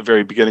experience at the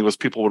very beginning, was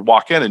people would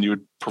walk in and you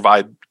would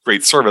provide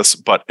great service,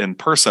 but in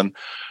person.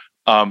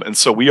 And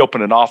so we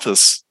opened an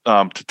office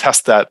to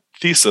test that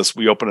thesis.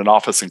 We opened an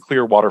office in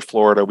Clearwater,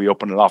 Florida. We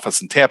opened an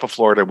office in Tampa,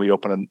 Florida. We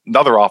opened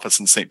another office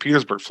in St.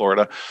 Petersburg,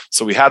 Florida.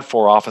 So we had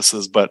 4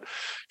 offices, but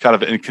kind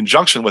of in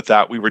conjunction with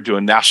that, we were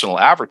doing national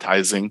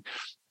advertising,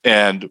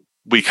 and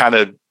we kind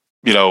of,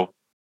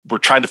 we're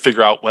trying to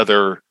figure out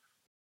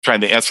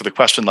trying to answer the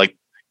question, like,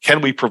 can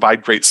we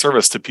provide great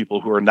service to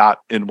people who are not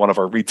in one of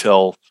our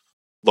retail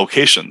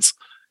locations?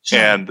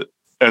 Sure.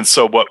 And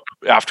so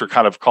after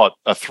kind of call it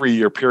a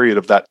 3-year period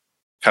of that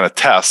kind of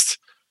test,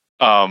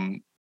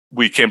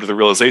 we came to the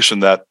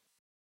realization that,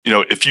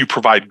 if you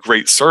provide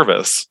great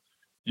service,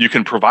 you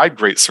can provide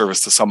great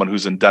service to someone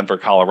who's in Denver,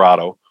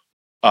 Colorado.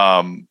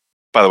 By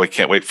the way,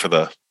 can't wait for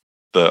the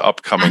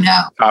upcoming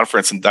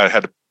conference, and I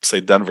had to say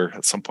Denver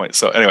at some point.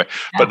 So anyway,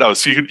 but no,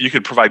 so you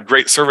could provide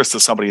great service to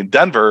somebody in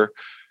Denver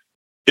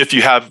if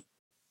you have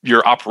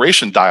your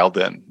operation dialed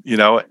in,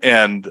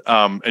 and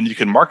you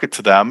can market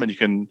to them, and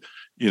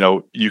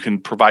you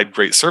can provide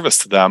great service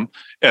to them.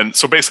 And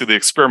so basically the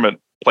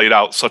experiment played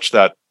out such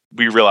that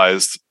we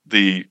realized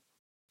the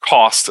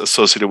cost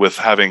associated with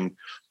having,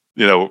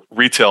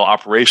 retail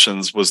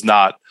operations was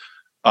not,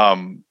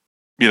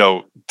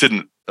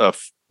 didn't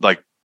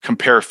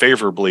compare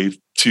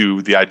favorably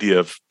to the idea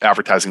of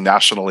advertising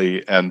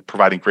nationally and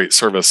providing great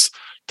service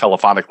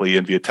telephonically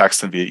and via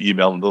text and via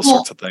email and those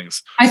sorts of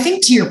things. I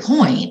think to your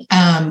point,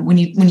 when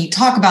you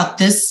talk about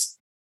this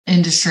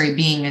industry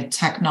being a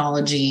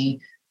technology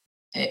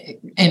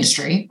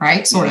industry,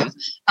 right? Sort of.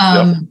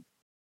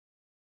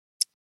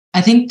 I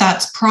think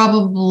that's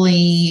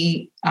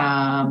probably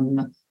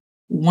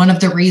one of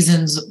the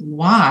reasons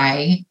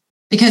why,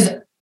 because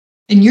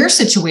in your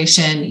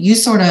situation, you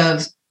sort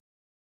of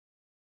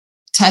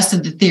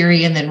tested the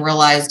theory and then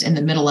realized in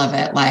the middle of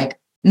it, like,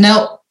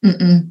 nope,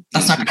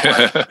 that's not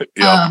going to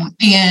work.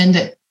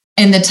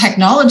 And the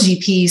technology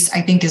piece,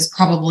 I think, is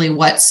probably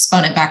what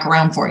spun it back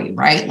around for you,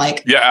 right?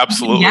 Like, yeah,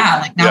 absolutely. Yeah,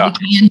 like now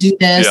we can do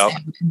this,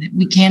 and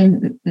we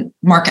can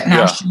market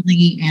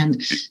nationally,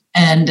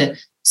 and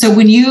so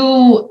when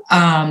you're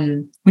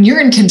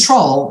in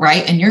control,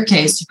 right? In your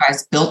case, you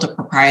guys built a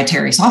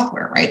proprietary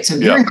software, right? So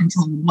you're in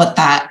control of what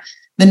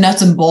the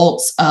nuts and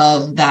bolts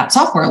of that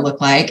software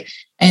look like.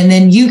 And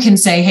then you can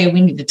say, hey,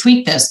 we need to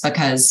tweak this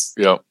because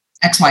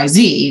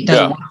XYZ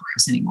doesn't work for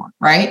us anymore,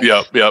 right?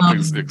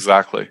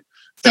 Exactly.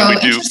 So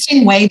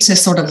interesting way to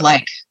sort of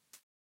like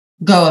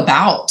go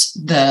about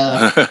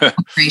the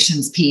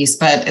operations piece,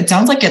 but it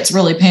sounds like it's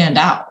really panned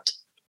out.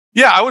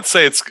 Yeah, I would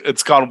say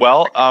it's gone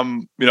well.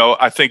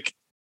 I think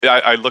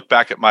I look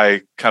back at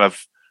my kind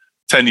of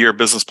 10-year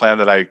business plan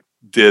that I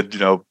did,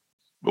 it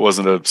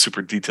wasn't a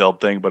super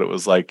detailed thing, but it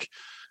was like,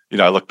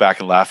 I look back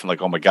and laugh and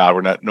like, oh my God,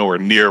 we're not nowhere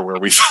near where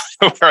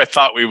where I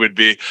thought we would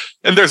be.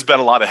 And there's been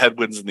a lot of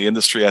headwinds in the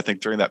industry, I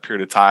think, during that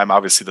period of time.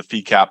 Obviously, the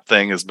fee cap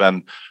thing has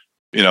been,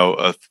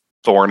 a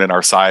thorn in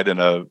our side and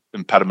a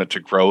impediment to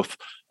growth.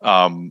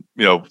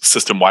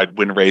 System-wide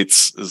win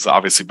rates has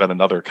obviously been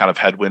another kind of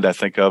headwind I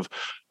think of.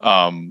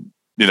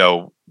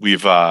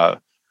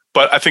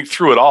 But I think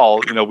through it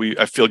all,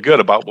 I feel good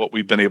about what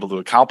we've been able to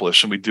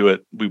accomplish, and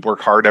we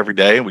work hard every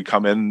day, and we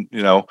come in,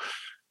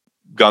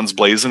 guns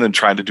blazing and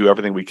trying to do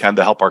everything we can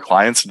to help our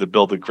clients and to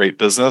build a great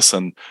business.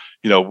 And,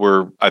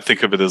 I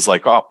think of it as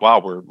like, oh,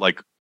 wow, we're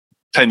like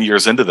 10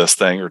 years into this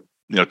thing, or,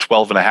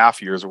 12 and a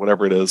half years or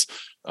whatever it is.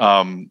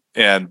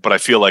 But I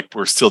feel like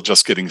we're still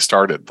just getting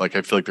started. Like,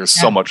 I feel like there's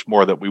so much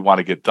more that we want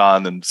to get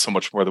done and so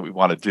much more that we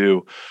want to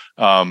do.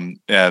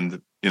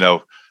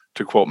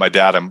 To quote my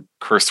dad, I'm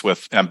cursed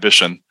with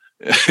ambition,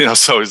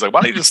 so he's like,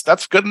 why don't you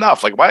that's good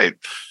enough. Like, why,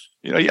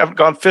 you haven't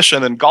gone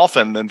fishing and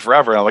golfing in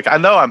forever. And I'm like, I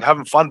know, I'm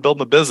having fun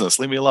building a business.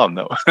 Leave me alone.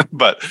 No,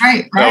 but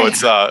right. No,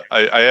 it's, I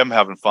am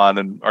having fun,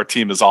 and our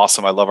team is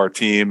awesome. I love our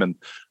team. And,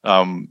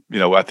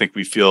 I think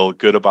we feel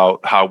good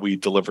about how we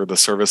deliver the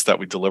service that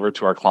we deliver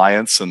to our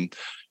clients. And,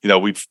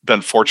 we've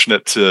been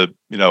fortunate to,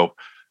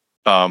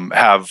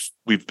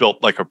 we've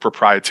built like a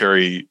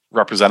proprietary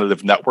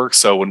representative network.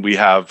 So when we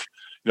have,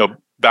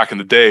 back in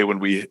the day when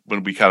we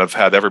kind of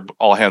had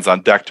all hands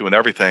on deck doing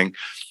everything,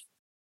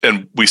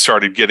 and we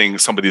started getting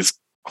some of these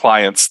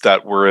clients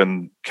that were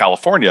in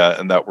California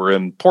and that were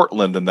in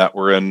Portland and that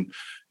were in,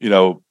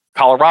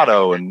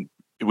 Colorado. And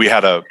we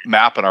had a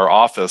map in our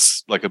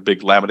office, like a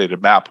big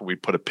laminated map, where we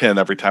put a pin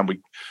every time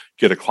we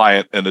get a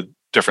client in a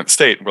different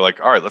state. And we're like,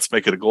 all right, let's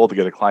make it a goal to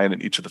get a client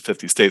in each of the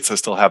 50 states. I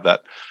still have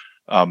that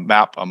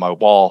map on my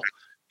wall.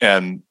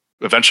 And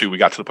eventually we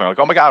got to the point like,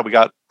 oh my God, we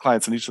got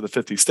clients in each of the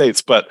 50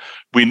 states. But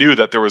we knew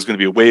that there was going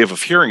to be a wave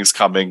of hearings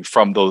coming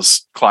from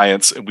those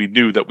clients. And we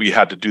knew that we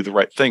had to do the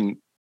right thing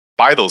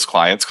by those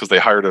clients because they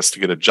hired us to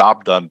get a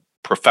job done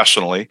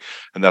professionally.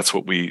 And that's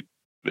what we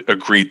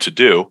agreed to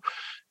do.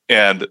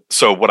 And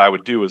so what I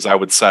would do is I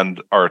would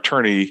send our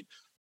attorney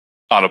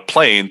on a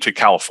plane to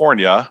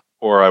California,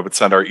 or I would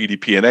send our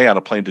EDP&A on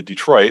a plane to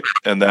Detroit.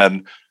 And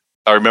then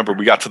I remember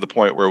we got to the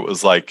point where it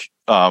was like,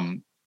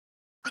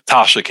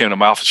 Tasha came to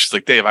my office. She's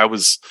like, Dave, I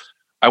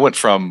went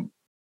from,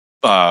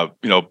 I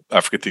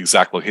forget the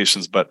exact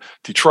locations, but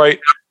Detroit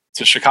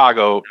to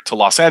Chicago to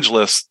Los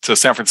Angeles to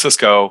San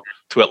Francisco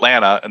to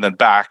Atlanta and then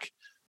back.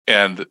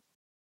 And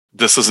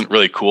this isn't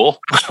really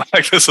cool.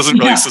 Like, this isn't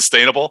really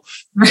sustainable.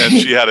 Right.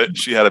 And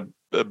she had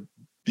a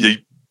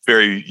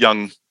very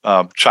young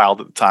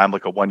child at the time,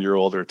 like a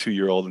 1-year-old or a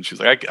 2-year-old. And she's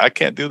like, I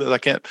can't do this. I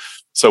can't.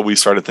 So we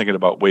started thinking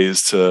about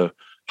ways to,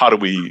 how do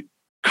we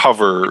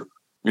cover,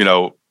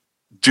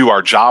 do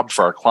our job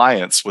for our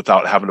clients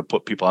without having to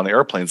put people on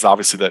airplanes.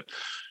 Obviously that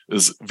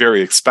is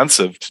very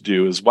expensive to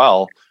do as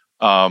well.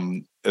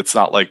 It's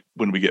not like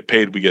when we get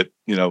paid, we get,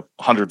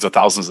 hundreds of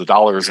thousands of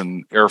dollars,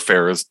 and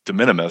airfare is de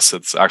minimis.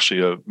 It's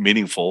actually a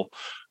meaningful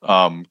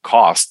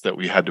cost that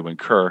we had to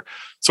incur.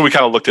 So we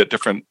kind of looked at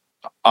different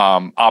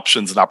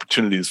options and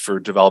opportunities for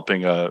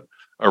developing a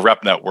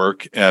rep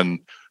network.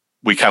 And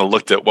we kind of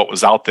looked at what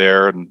was out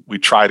there, and we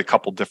tried a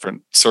couple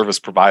different service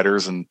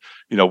providers, and,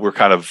 we're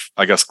kind of,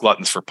 I guess,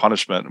 gluttons for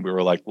punishment. And we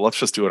were like, well, let's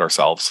just do it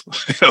ourselves.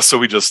 So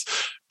we just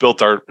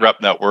built our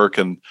rep network,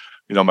 and,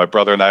 my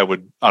brother and I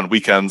would on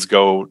weekends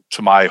go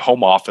to my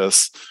home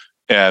office,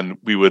 and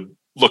we would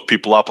look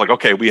people up like,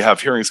 okay, we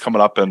have hearings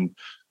coming up in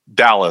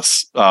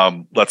Dallas.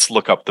 Let's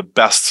look up the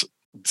best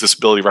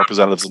disability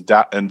representatives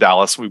in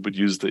Dallas. We would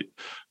use the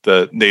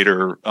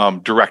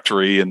Nader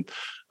directory and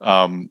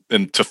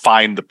to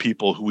find the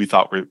people who we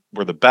thought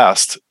were the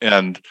best.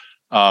 And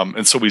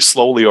so we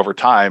slowly over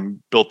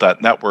time built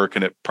that network,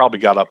 and it probably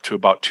got up to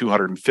about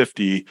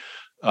 250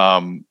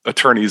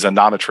 attorneys and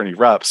non-attorney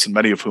reps, and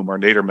many of whom are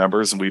Nader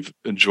members. And we've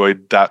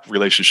enjoyed that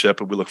relationship,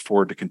 and we look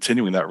forward to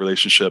continuing that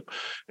relationship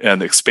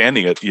and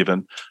expanding it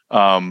even.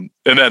 And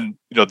then,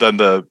 then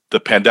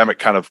the pandemic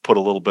kind of put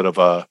a little bit of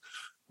a,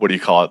 what do you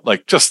call it?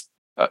 Like just,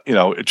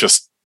 it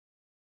just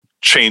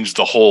changed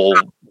the whole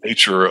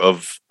nature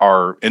of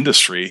our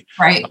industry,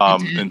 right?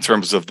 In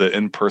terms of the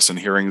in-person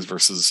hearings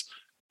versus,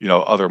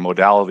 other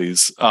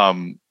modalities.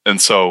 And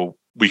so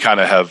we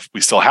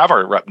still have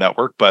our rep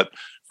network, but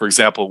for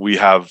example, we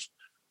have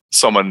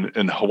someone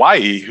in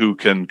Hawaii who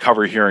can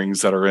cover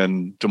hearings that are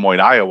in Des Moines,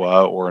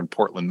 Iowa, or in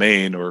Portland,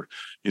 Maine, or,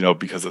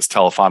 because it's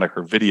telephonic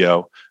or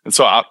video. And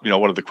so,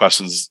 one of the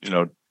questions,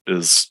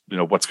 is,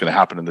 what's going to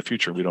happen in the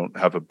future. We don't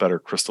have a better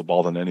crystal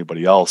ball than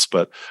anybody else,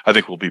 but I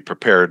think we'll be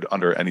prepared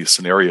under any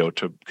scenario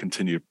to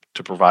continue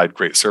to provide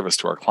great service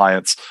to our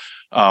clients.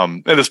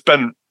 And it's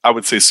been, I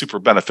would say, super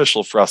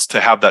beneficial for us to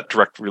have that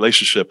direct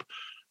relationship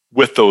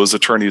with those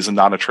attorneys and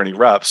non-attorney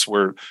reps,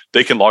 where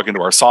they can log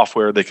into our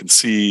software, they can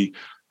see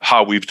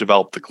how we've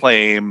developed the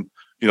claim.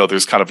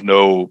 There's kind of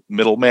no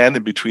middleman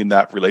in between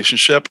that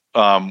relationship,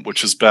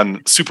 which has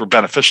been super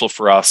beneficial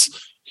for us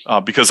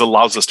because it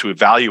allows us to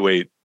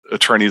evaluate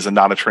attorneys and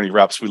non-attorney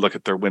reps, we look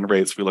at their win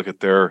rates. We look at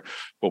their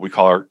what we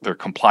call their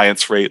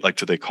compliance rate. Like,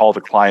 do they call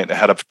the client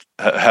ahead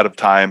of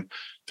time?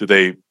 Do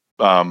they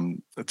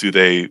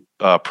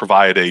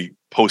provide a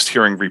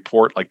post-hearing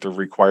report like they're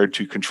required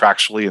to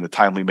contractually in a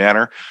timely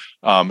manner?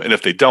 And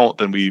if they don't,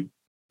 then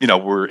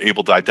we're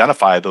able to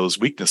identify those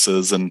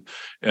weaknesses and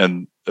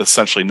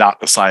essentially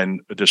not assign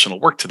additional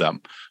work to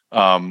them.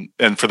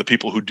 And for the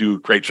people who do a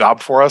great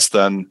job for us,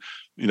 then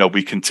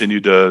we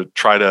continue to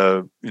try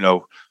to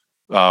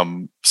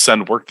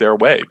send work their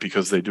way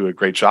because they do a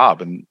great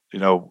job. And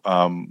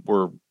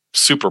we're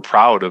super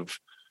proud of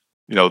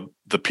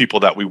the people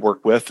that we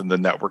work with and the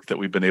network that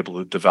we've been able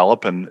to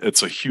develop. And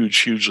it's a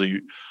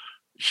hugely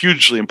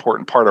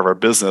important part of our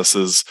business,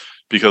 is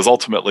because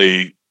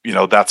ultimately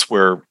that's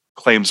where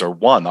claims are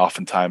won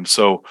oftentimes.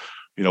 So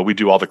we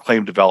do all the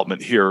claim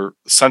development here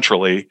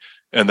centrally,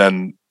 and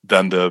then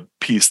the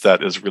piece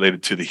that is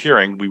related to the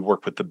hearing, we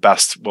work with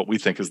what we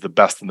think is the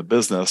best in the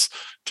business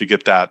to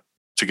get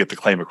the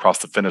claim across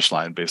the finish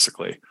line,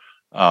 basically.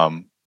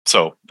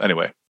 So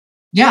anyway.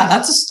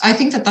 Yeah, I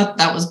think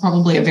that was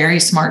probably a very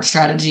smart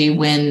strategy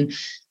when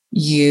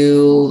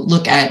you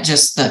look at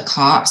just the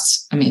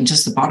costs. I mean,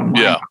 just the bottom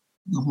line,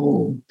 the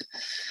whole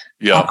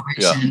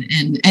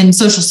operation, and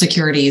Social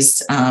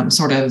Security's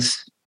sort of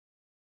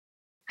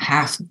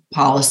half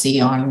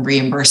policy on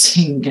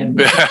reimbursing, and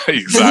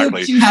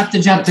exactly, you have to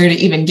jump through to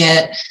even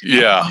get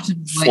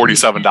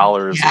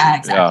 $47. Yeah,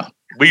 exactly.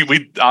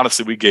 We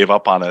honestly, we gave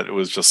up on it. It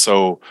was just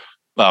so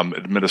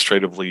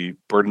administratively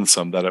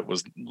burdensome that it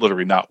was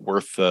literally not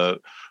worth the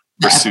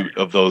pursuit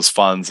of those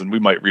funds. And we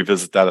might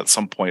revisit that at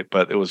some point,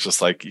 but it was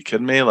just like, you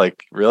kidding me?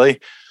 Like, really?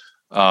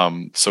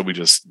 So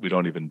we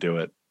don't even do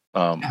it.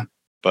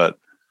 But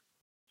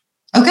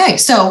okay,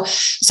 so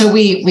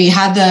we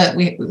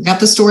got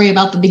the story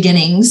about the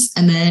beginnings,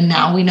 and then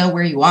now we know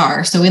where you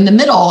are. So in the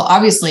middle,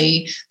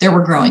 obviously there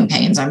were growing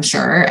pains, I'm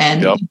sure,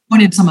 and you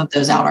pointed some of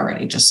those out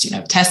already. Just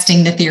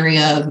testing the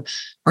theory of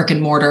brick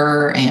and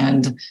mortar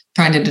and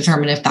trying to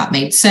determine if that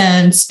made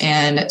sense.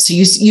 And so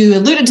you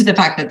alluded to the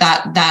fact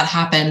that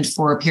happened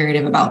for a period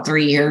of about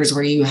 3 years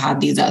where you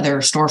had these other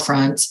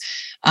storefronts.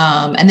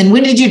 And then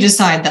when did you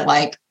decide that,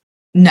 like,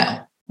 no,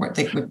 we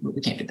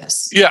can't do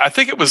this? Yeah, I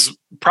think it was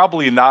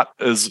probably not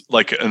as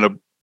like an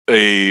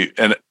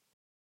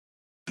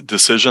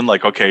decision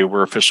like, okay,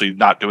 we're officially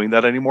not doing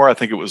that anymore. I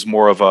think it was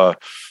more of a,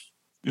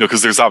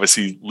 because there's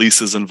obviously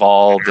leases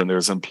involved and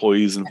there's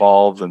employees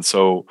involved. And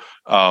so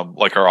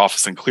like our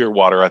office in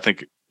Clearwater, I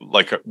think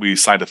like we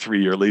signed a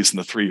 3-year lease, and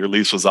the 3-year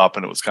lease was up,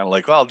 and it was kind of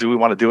like, well, do we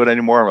want to do it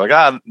anymore? And we're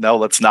like, no,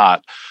 let's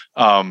not.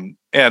 And,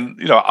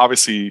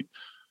 obviously,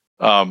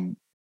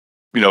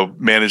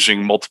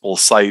 managing multiple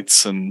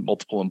sites and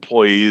multiple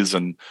employees,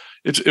 and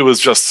it was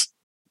just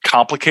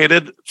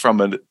complicated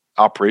from an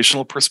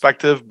operational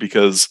perspective,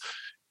 because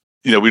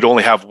we'd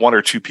only have 1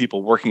 or 2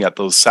 people working at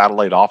those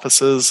satellite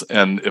offices.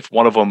 And if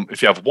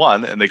you have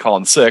one and they call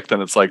in sick,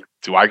 then it's like,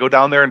 do I go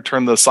down there and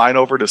turn the sign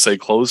over to say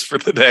closed for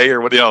the day,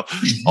 or what,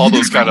 all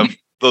those kind of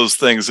those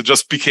things. It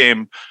just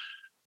became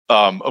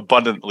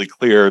abundantly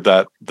clear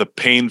that the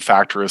pain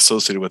factor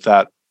associated with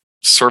that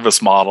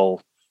service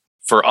model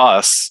for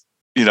us,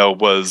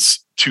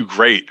 was too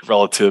great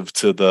relative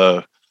to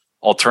the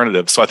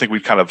alternative. So I think we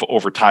kind of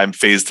over time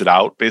phased it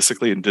out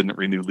basically and didn't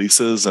renew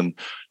leases. And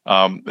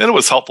it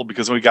was helpful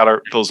because when we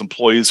got those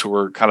employees who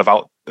were kind of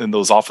out in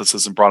those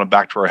offices and brought them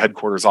back to our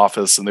headquarters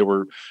office, and they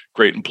were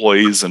great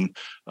employees. And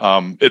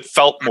it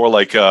felt more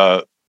like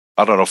I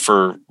don't know,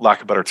 for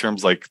lack of better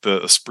terms, like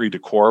the esprit de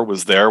corps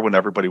was there when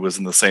everybody was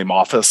in the same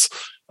office.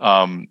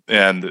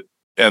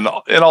 And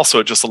also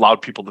it just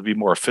allowed people to be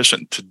more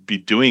efficient, to be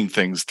doing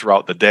things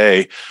throughout the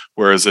day.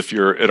 Whereas if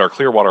you're at our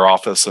Clearwater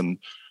office and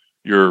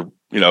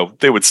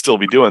they would still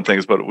be doing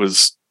things, but it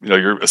was,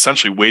 you're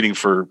essentially waiting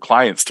for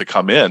clients to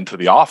come in to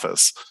the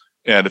office.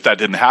 And if that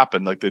didn't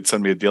happen, like they'd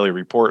send me a daily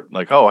report,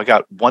 like, oh, I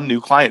got 1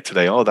 new client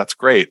today. Oh, that's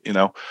great.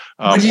 Or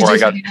I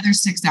got another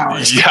 6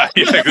 hours. Yeah,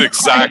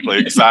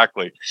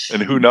 exactly.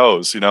 And who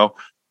knows,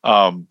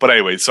 but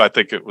anyway, so I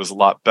think it was a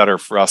lot better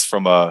for us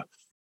from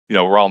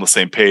we're all on the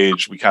same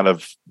page. We kind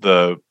of,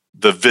 the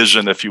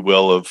vision, if you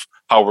will, of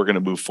how we're going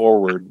to move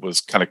forward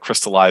was kind of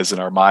crystallized in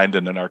our mind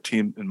and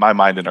in my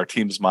mind and our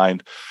team's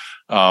mind,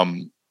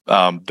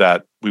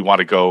 that we want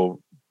to go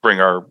bring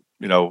our,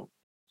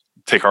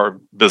 take our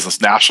business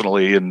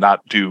nationally and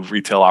not do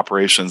retail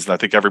operations. And I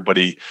think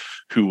everybody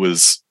who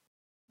was,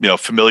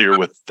 familiar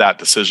with that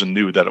decision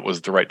knew that it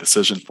was the right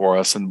decision for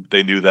us. And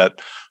they knew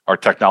that our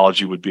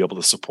technology would be able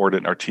to support it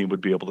and our team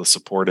would be able to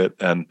support it.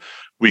 And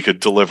we could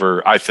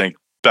deliver, I think,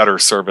 better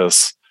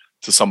service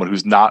to someone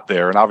who's not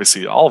there. And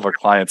obviously all of our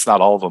clients,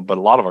 not all of them, but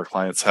a lot of our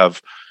clients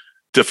have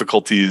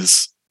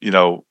difficulties,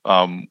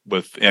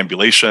 with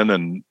ambulation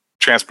and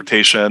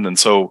transportation. And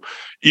so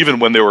even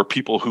when there were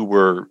people who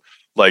were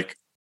like,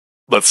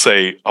 let's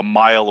say a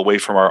mile away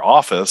from our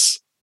office,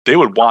 they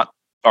would want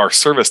our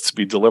service to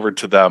be delivered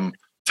to them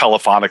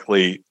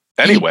telephonically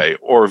anyway,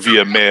 or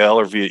via mail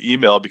or via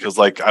email, because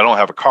like, I don't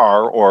have a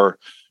car, or,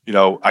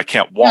 I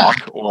can't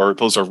walk, or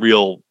those are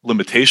real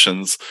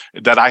limitations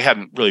that I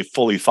hadn't really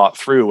fully thought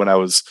through when I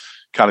was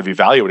kind of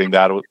evaluating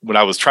that. When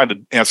I was trying to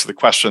answer the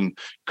question,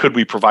 could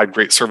we provide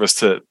great service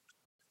to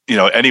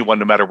anyone,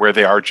 no matter where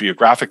they are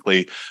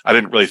geographically, I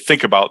didn't really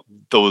think about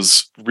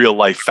those real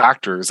life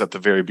factors at the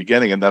very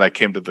beginning. And then I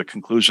came to the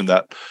conclusion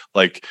that,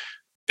 like,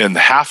 in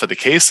half of the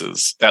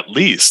cases, at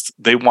least,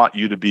 they want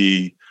you to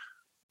be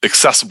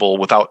accessible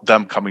without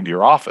them coming to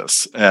your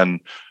office.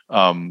 And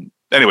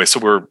anyway, so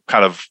we're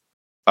kind of,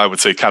 I would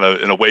say, kind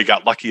of in a way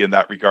got lucky in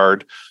that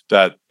regard,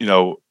 that,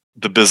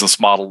 the business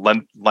model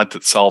lent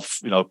itself,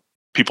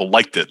 people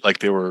liked it. Like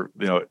they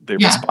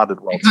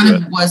responded well to it. Kind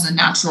of was a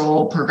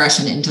natural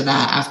progression into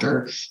that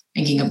after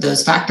thinking of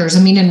those factors.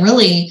 I mean, and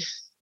really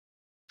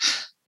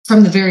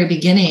from the very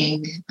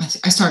beginning,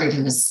 I started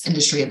in this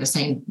industry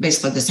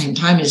basically at the same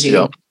time as you.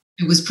 Yep.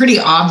 It was pretty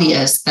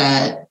obvious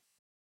that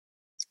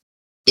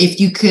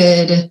if you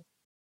could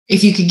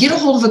get a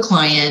hold of a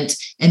client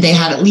and they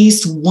had at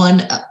least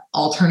one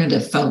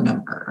alternative phone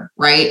number,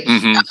 right?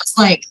 Mm-hmm. That was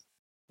like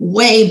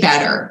way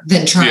better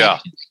than trying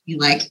to be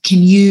like,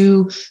 can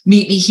you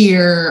meet me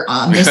here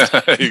on this?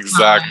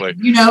 Exactly.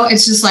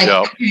 It's just like,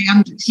 okay,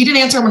 he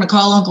didn't answer. I'm going to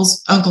call Uncle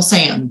Sam, Uncle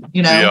Sam.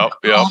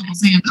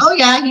 Oh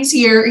yeah, he's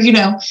here,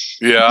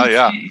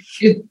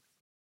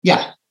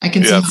 Yeah. I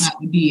can see how that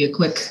would be a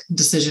quick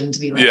decision to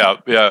be like.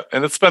 Yeah.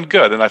 And it's been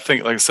good. And I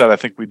think, like I said, I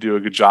think we do a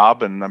good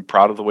job, and I'm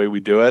proud of the way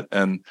we do it.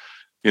 And,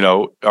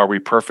 are we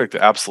perfect?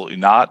 Absolutely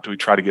not. Do we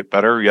try to get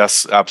better?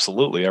 Yes,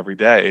 absolutely, every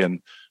day.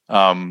 And,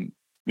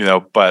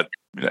 but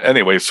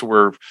anyway,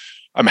 so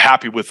I'm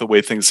happy with the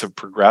way things have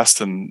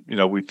progressed, and,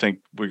 we think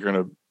we're going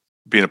to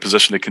be in a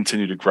position to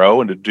continue to grow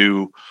and to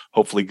do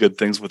hopefully good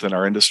things within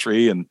our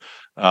industry. And,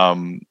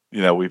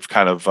 we've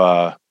kind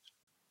of,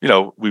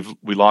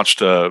 we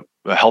launched a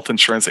health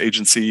insurance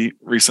agency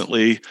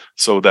recently,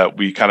 so that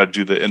we kind of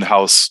do the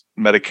in-house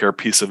Medicare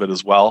piece of it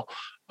as well.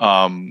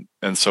 And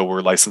so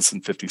we're licensed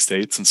in 50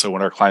 states. And so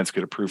when our clients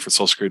get approved for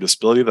Social Security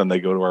Disability, then they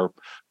go to our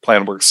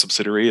PlanWorks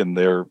subsidiary, and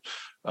they're,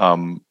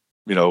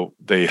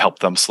 they help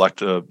them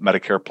select a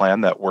Medicare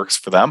plan that works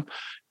for them.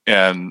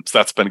 And so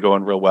that's been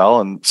going real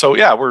well. And so,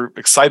 we're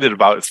excited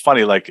about it. It's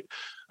funny, like,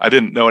 I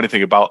didn't know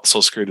anything about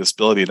Social Security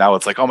Disability. Now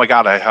it's like, oh my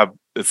God,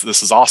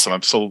 this is awesome.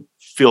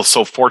 Feel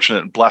so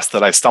fortunate and blessed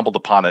that I stumbled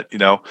upon it,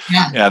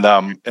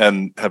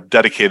 and have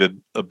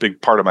dedicated a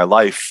big part of my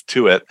life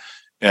to it,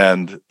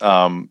 and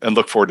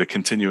look forward to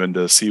continuing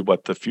to see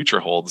what the future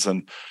holds.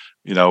 And,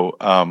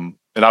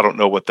 and I don't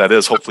know what that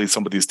is. Hopefully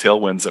some of these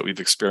tailwinds that we've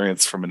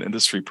experienced from an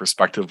industry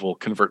perspective will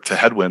convert to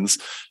headwinds.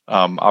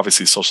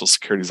 Obviously Social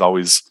Security is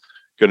always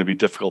going to be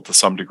difficult to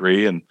some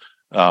degree. And,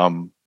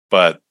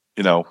 but,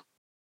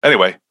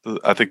 anyway,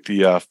 I think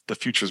the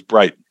future is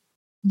bright.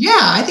 Yeah,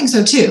 I think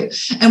so too.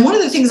 And one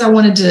of the things I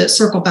wanted to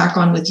circle back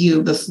on with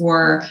you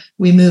before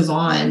we move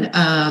on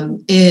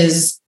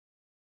is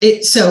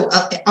so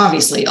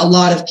obviously a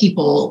lot of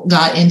people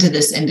got into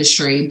this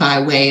industry by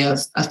way of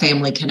a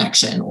family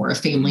connection or a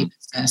family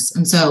business.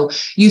 And so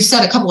you've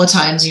said a couple of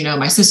times,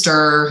 my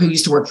sister who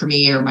used to work for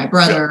me, or my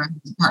brother,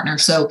 partner.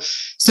 So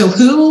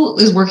who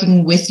is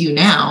working with you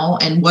now,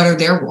 and what are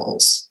their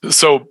roles?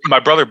 So my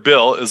brother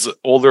Bill is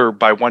older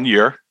by 1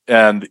 year,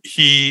 and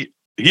he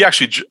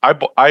actually,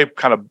 I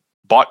kind of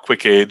bought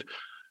QuickAid.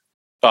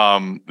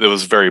 It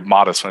was very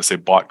modest when I say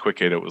bought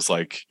QuickAid. It was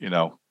like, it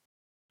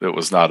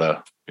was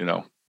not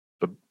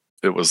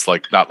it was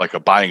like not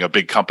like buying a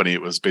big company.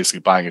 It was basically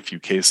buying a few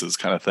cases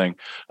kind of thing.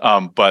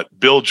 But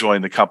Bill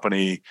joined the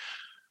company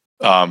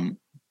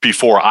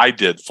before I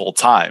did full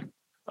time.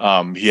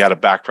 He had a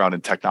background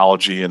in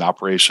technology and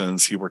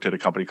operations. He worked at a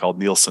company called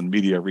Nielsen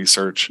Media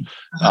Research,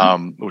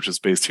 which is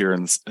based here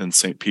in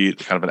St. Pete,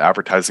 kind of an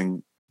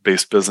advertising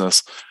based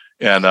business.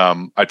 And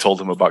I told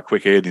him about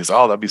QuickAid, and he's,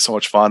 oh, that'd be so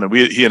much fun. And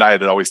he and I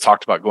had always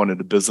talked about going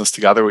into business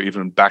together,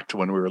 even back to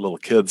when we were little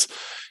kids.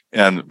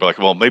 And we're like,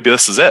 well, maybe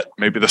this is it.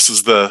 Maybe this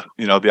is the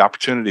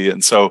opportunity.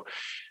 And so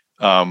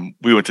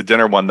we went to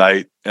dinner one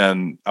night,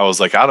 and I was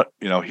like,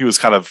 he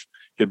was he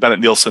had been at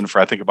Nielsen for,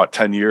 I think, about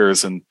 10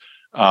 years. And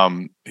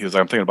he was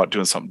like, I'm thinking about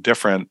doing something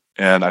different.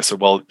 And I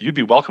said, well, you'd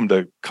be welcome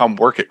to come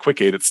work at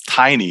QuickAid. It's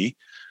tiny.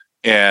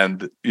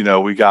 And,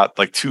 we got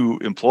like 2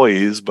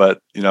 employees,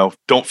 but,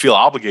 don't feel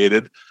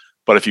obligated.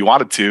 But if you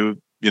wanted to,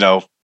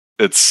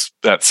 it's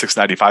at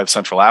 695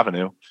 Central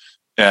Avenue.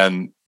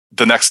 And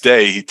the next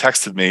day he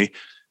texted me,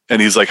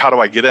 and he's like, how do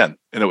I get in?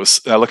 And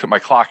I look at my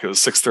clock, it was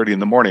 6:30 in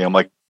the morning. I'm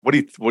like, what do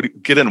you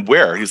get in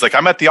where? He's like,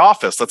 I'm at the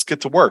office. Let's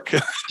get to work.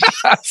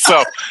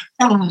 So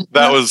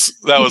that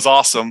was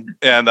awesome.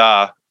 And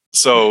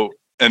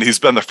and he's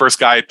been the first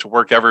guy to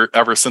work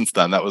ever since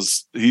then.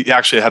 He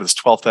actually had his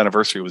 12th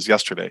anniversary. It was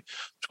yesterday.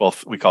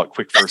 12th, we call it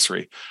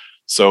Quickversary.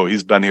 So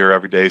he's been here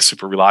every day,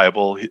 super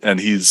reliable. And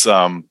he's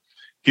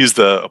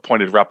the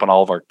appointed rep on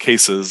all of our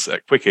cases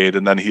at QuickAid.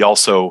 And then he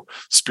also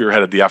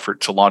spearheaded the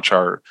effort to launch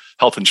our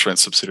health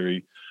insurance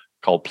subsidiary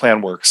called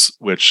PlanWorks,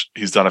 which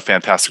he's done a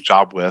fantastic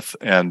job with.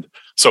 And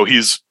so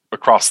he's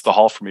across the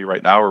hall from me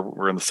right now.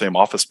 We're in the same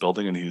office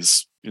building, and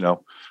he's,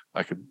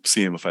 I could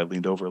see him if I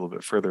leaned over a little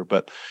bit further.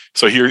 But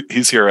so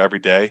he's here every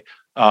day,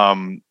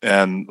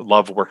 and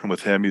love working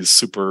with him. He's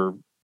super,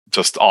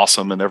 just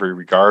awesome in every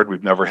regard.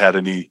 We've never had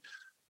any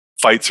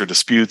fights or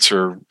disputes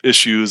or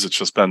issues. It's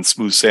just been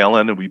smooth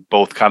sailing, and we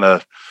both kind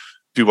of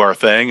do our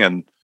thing.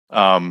 And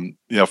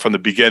from the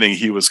beginning,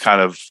 he was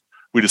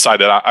we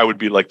decided I would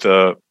be like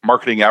the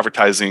marketing,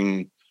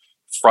 advertising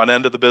front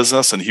end of the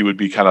business, and he would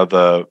be kind of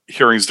the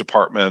hearings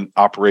department,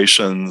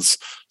 operations.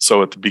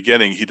 So at the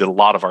beginning, he did a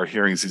lot of our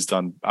hearings. He's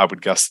done, I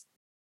would guess,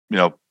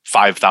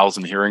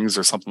 5,000 hearings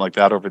or something like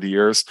that over the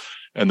years.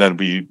 And then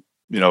we,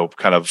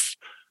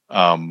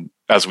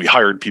 as we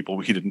hired people,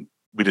 we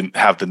didn't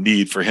have the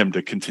need for him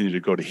to continue to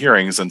go to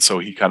hearings. And so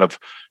he kind of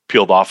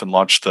peeled off and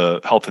launched the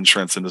health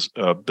insurance in his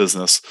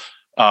business.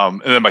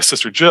 And then my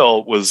sister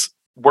Jill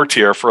worked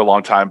here for a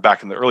long time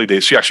back in the early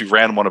days. She actually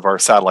ran one of our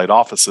satellite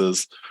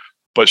offices,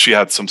 but she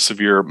had some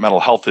severe mental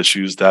health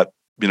issues that,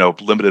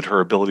 limited her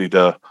ability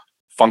to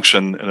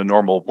function in a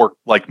normal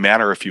work-like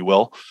manner, if you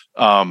will.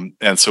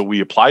 And so we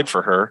applied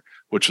for her,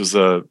 which was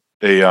an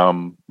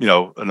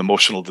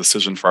emotional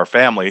decision for our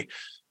family.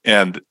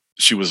 And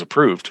she was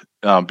approved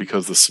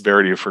because the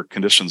severity of her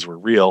conditions were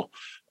real.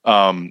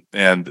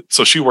 And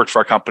so she worked for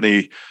our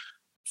company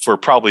for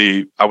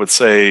probably, I would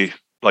say,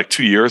 like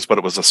 2 years, but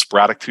it was a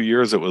sporadic 2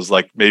 years. It was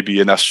like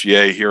maybe an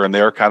SGA here and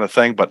there kind of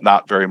thing, but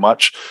not very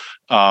much.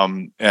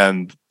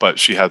 But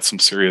she had some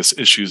serious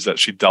issues that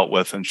she dealt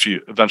with, and she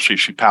eventually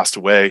passed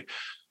away.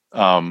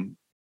 And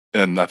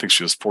I think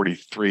she was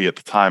 43 at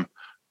the time.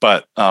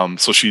 But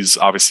so she's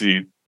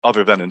obviously,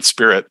 other than in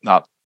spirit,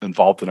 not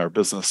involved in our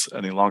business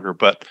any longer.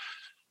 But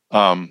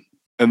and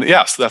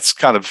yes, that's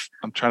kind of,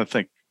 I'm trying to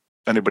think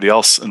anybody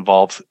else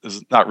involved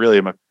is not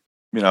really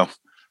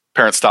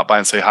parents stop by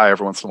and say hi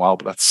every once in a while,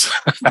 but that's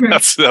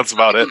that's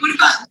about it.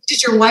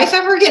 Did your wife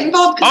ever get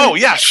involved? Oh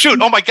yeah, shoot!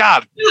 Oh my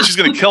God, she's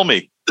gonna kill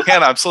me,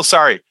 Hannah. I'm so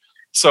sorry.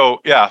 So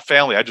yeah,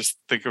 family. I just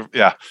think of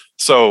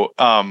So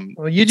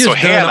you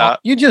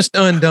just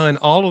undone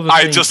all of the.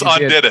 I just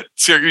undid it.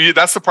 So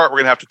that's the part we're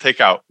gonna have to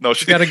take out. No,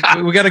 we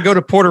got to go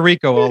to Puerto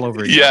Rico all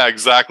over again. Yeah,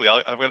 exactly.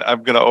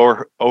 I'm gonna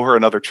owe her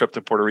another trip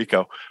to Puerto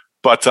Rico.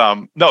 But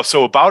no.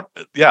 So about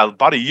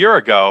a year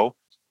ago,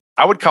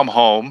 I would come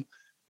home,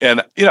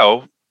 and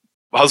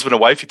husband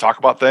and wife, you talk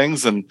about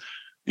things, and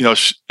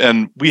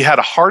and we had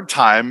a hard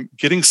time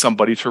getting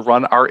somebody to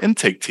run our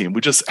intake team.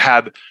 We just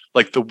had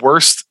like the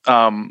worst,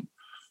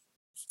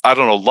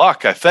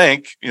 luck, I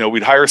think.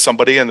 We'd hire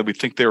somebody and then we'd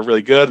think they were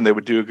really good and they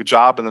would do a good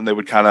job, and then they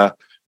would kind of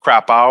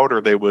crap out,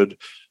 or they would,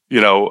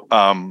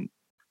 it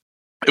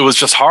was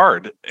just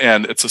hard.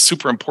 And it's a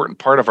super important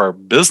part of our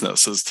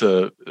business is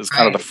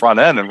kind of the front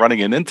end and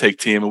running an intake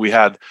team. And we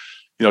had,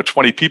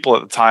 20 people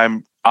at the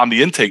time on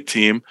the intake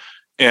team,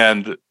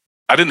 and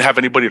I didn't have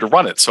anybody to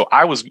run it. So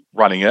I was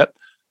running it.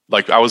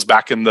 Like I was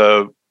back in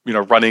the,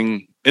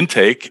 running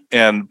intake,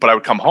 but I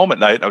would come home at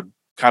night and I would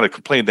kind of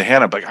complain to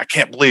Hannah, like, I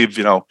can't believe,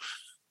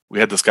 we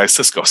had this guy,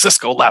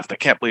 Cisco left. I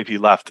can't believe he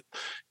left.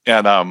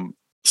 And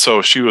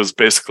so she was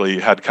basically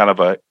had kind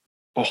of a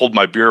hold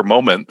my beer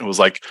moment. It was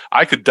like,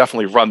 I could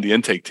definitely run the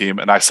intake team.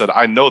 And I said,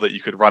 I know that you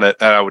could run it,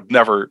 and I would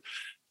never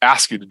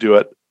ask you to do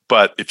it.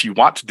 But if you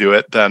want to do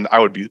it, then I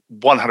would be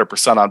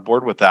 100% on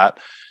board with that.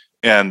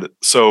 And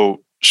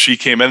so she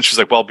came in, she's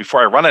like, well,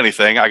 before I run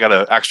anything, I got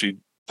to actually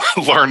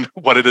learn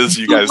what it is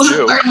you guys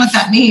do. Learn what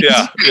that means.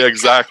 Yeah,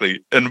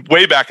 exactly. And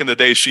way back in the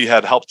day, she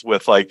had helped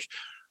with like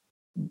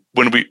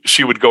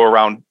she would go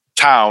around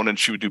town and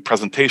she would do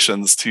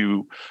presentations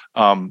to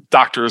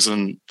doctors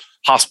and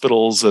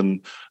hospitals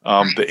and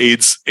the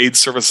AIDS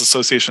Service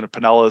Association of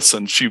Pinellas.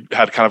 And she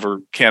had kind of her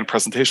canned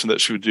presentation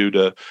that she would do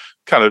to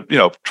kind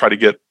of, try to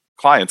get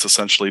clients,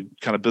 essentially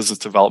kind of business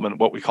development,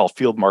 what we call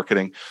field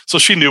marketing. So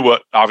she knew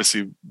what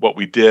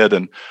we did.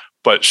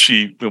 But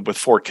she, with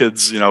 4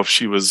 kids,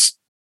 she was,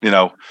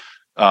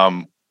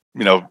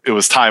 it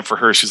was time for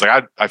her. She's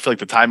like, I feel like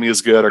the timing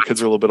is good. Our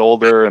kids are a little bit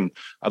older and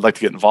I'd like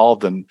to get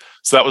involved. And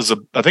so that was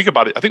I think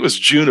it was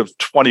June of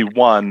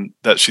 21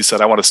 that she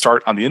said, I want to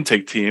start on the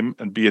intake team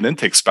and be an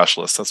intake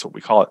specialist. That's what we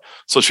call it.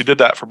 So she did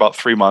that for about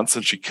 3 months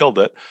and she killed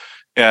it.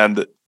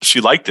 And she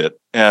liked it.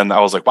 And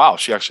I was like, wow,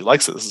 she actually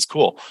likes it. This is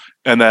cool.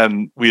 And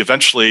then we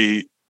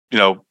eventually,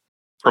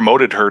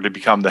 promoted her to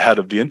become the head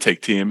of the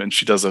intake team. And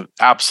she does an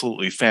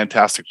absolutely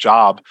fantastic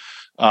job.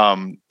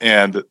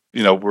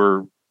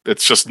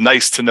 It's just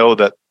nice to know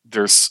that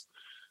there's,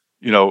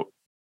 in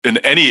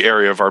any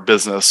area of our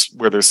business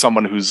where there's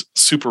someone who's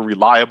super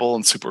reliable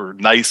and super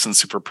nice and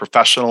super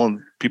professional,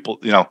 and people,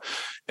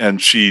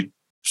 and she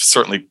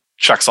certainly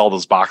checks all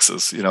those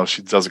boxes.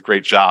 She does a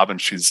great job and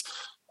she's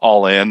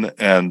all in,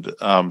 and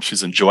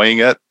she's enjoying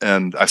it.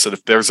 And I said,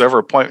 if there's ever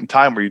a point in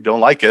time where you don't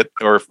like it,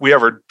 or if we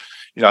ever,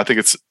 I think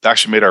it's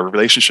actually made our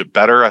relationship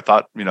better. I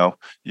thought,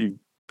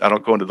 I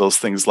don't go into those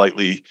things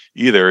lightly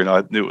either.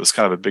 I knew it was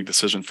kind of a big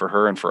decision for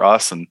her and for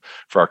us and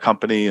for our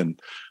company. And,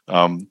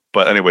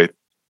 but anyway,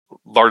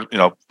 large,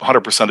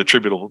 100%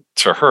 attributable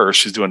to her.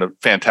 She's doing a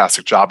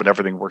fantastic job and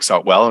everything works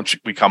out well. And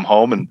we come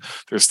home and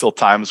there's still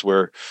times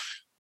where,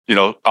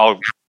 I'll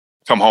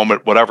come home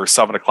at whatever,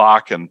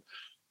 7:00, and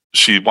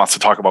she wants to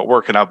talk about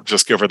work, and I'll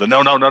just give her the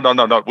no.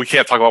 We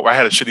can't talk about. I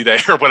had a shitty day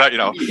or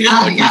whatever.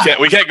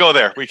 We can't go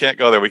there. We can't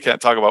go there. We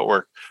can't talk about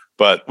work,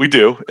 but we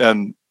do,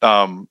 and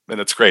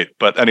it's great.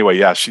 But anyway,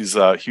 yeah, she's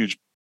a huge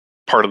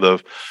part of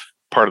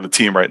the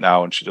team right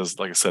now, and she does,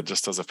 like I said,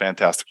 just does a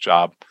fantastic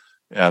job.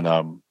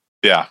 And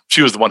yeah,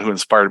 she was the one who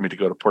inspired me to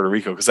go to Puerto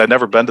Rico because I'd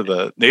never been to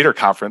the NADER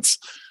conference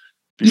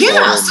before.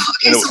 Yeah.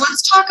 So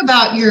let's talk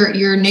about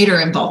your NADER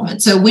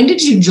involvement. So when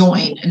did you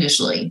join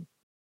initially?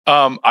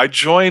 I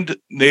joined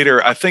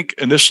NADER, I think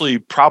initially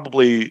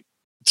probably,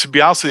 to be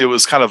honest with you, it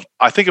was kind of,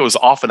 I think it was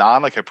off and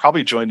on. Like I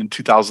probably joined in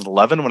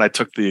 2011 when I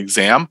took the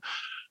exam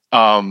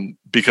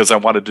because I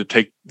wanted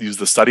to use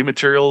the study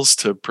materials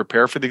to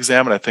prepare for the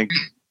exam. And I think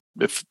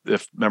if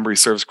memory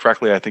serves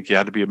correctly, I think you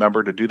had to be a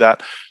member to do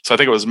that. So I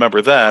think it was a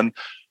member then,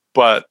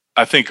 but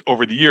I think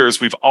over the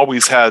years, we've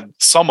always had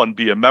someone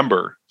be a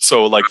member.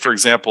 So like, for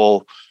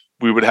example,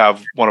 we would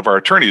have one of our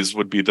attorneys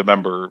would be the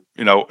member,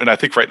 and I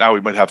think right now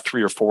we might have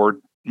 3 or 4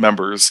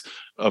 members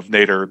of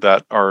NADER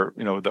that are,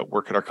 that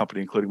work at our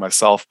company, including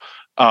myself.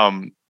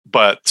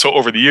 But so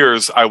over the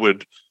years, I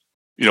would,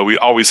 we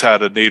always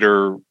had a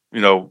NADER,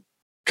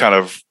 kind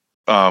of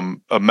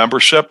a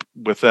membership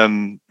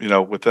within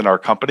our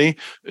company,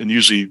 and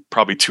usually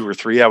probably 2 or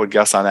 3, I would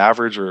guess on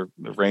average or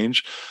the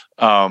range.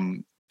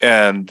 And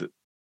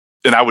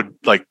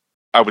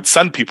I would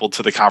send people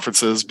to the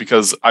conferences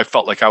because I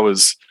felt like I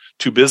was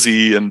too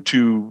busy and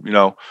too,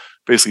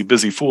 basically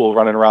busy fool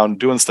running around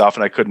doing stuff,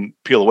 and I couldn't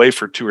peel away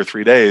for 2 or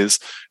 3 days.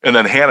 And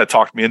then Hannah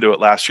talked me into it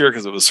last year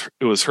because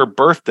it was her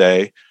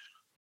birthday.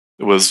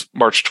 It was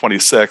March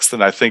 26th,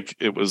 and I think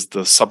it was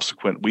the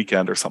subsequent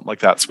weekend or something like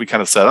that. So we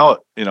kind of said,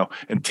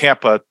 in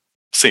Tampa,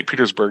 St.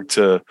 Petersburg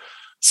to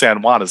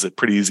San Juan is a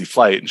pretty easy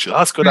flight. And she said,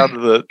 let's go down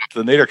to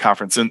the NADER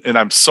conference. And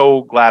I'm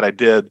so glad I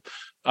did,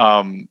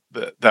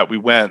 that we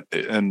went,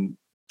 and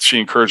she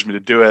encouraged me to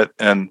do it.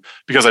 And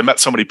because I met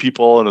so many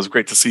people, and it was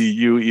great to see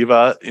you,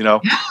 Eva,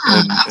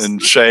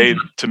 and Shay,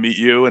 to meet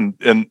you.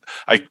 And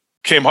I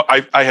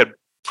had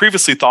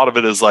previously thought of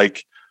it as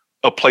like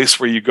a place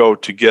where you go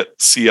to get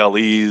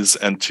CLEs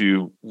and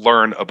to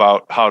learn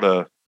about how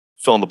to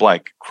fill in the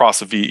blank,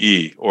 cross a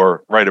VE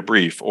or write a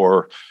brief,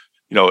 or,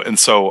 and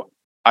so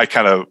I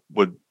kind of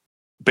would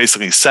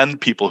basically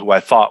send people who I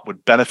thought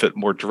would benefit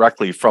more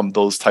directly from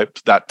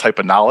that type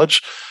of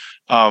knowledge.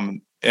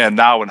 And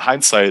now in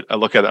hindsight, I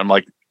look at it, I'm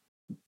like,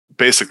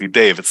 basically,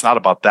 Dave, it's not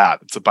about that.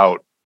 It's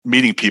about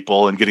meeting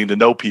people and getting to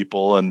know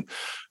people and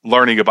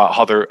learning about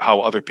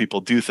how other people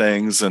do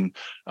things, and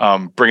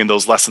bringing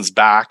those lessons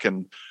back.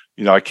 And,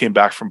 I came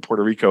back from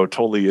Puerto Rico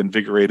totally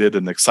invigorated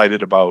and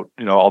excited about,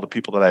 all the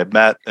people that I had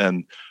met,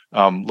 and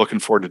looking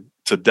forward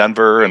to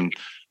Denver. And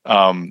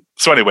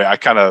so anyway,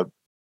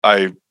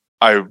 I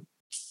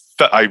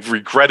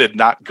regretted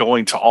not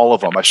going to all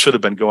of them. I should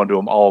have been going to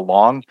them all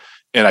along,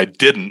 and I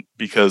didn't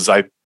because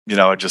I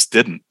just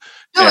didn't.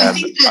 No, I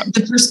think that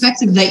the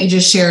perspective that you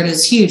just shared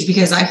is huge,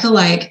 because I feel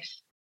like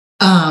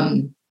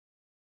a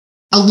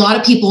lot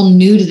of people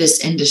new to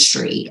this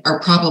industry are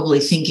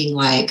probably thinking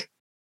like,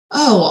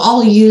 oh,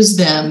 I'll use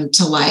them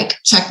to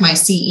like check my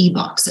CE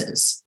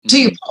boxes, to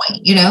your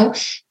point,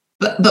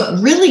 but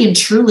really and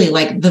truly,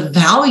 like the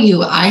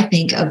value, I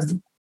think, of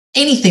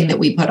anything that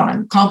we put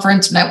on,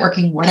 conference,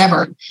 networking,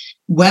 whatever,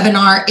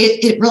 webinar,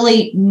 it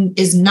really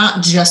is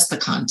not just the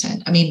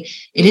content. I mean,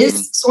 it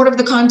is sort of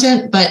the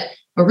content, but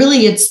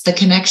really it's the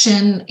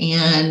connection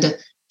and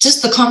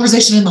just the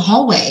conversation in the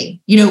hallway,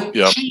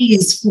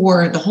 pays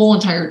for the whole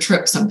entire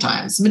trip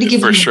sometimes. Somebody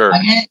gives you a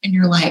nugget and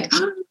you're like,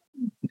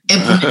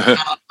 implement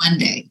that on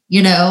Monday,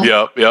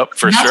 Yep,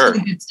 for sure. What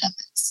the good stuff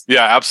is.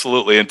 Yeah,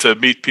 absolutely. And to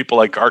meet people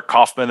like Art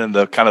Kaufman and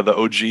the kind of the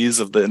OGs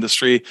of the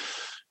industry,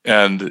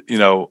 and,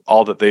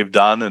 all that they've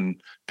done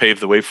and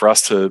paved the way for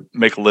us to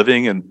make a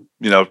living, and,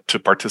 to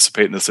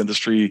participate in this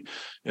industry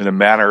in a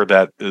manner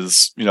that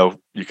is,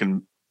 you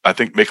can, I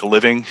think, make a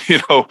living.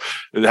 It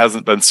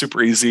hasn't been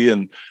super easy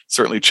and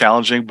certainly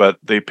challenging, but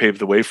they paved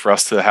the way for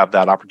us to have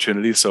that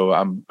opportunity. So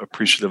I'm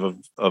appreciative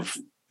of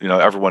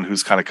everyone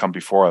who's kind of come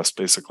before us,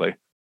 basically.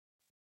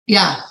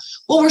 Yeah.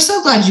 Well, we're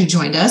so glad you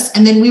joined us.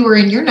 And then we were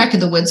in your neck of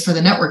the woods for the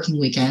networking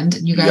weekend,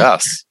 and you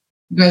guys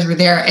were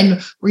there.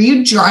 And were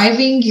you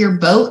driving your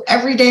boat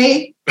every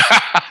day?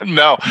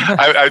 No,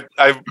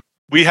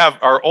 we have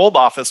our old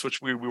office,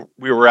 which we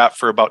were at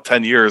for about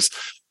 10 years,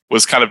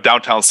 was kind of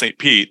downtown St.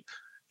 Pete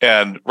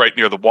and right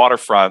near the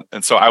waterfront.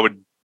 And so I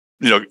would,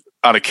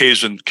 on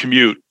occasion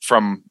commute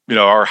from,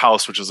 our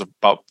house, which is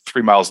about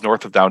 3 miles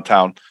north of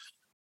downtown,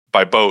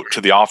 by boat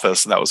to the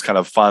office. And that was kind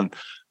of fun.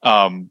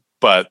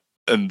 But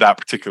in that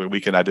particular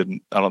weekend, I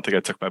don't think I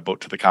took my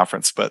boat to the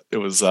conference, but it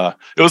was a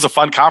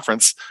fun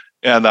conference.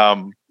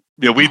 And,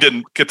 we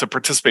didn't get to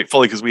participate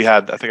fully because we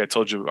had, I think I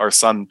told you, our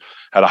son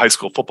had a high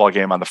school football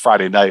game on the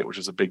Friday night, which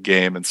was a big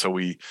game. And so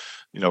we,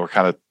 were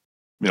kind of,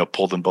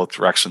 pulled in both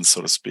directions,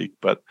 so to speak.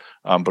 But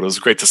it was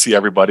great to see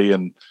everybody.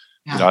 And,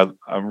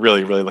 I'm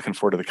really, really looking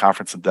forward to the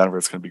conference in Denver.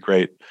 It's going to be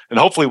great. And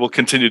hopefully we'll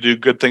continue to do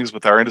good things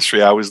with our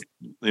industry. I always,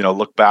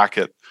 look back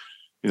at,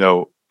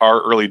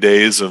 our early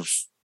days of,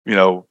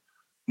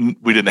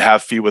 we didn't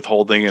have fee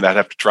withholding, and I'd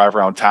have to drive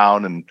around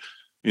town and,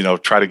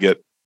 try to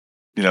get,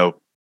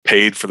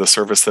 paid for the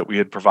service that we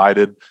had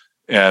provided.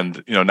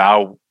 And,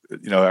 now,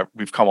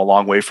 we've come a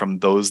long way from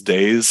those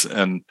days,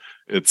 and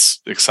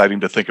it's exciting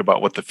to think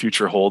about what the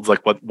future holds.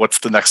 Like what's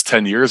the next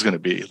 10 years going to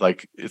be?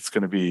 Like, it's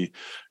going to be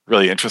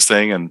really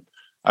interesting, and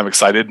I'm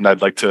excited, and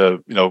I'd like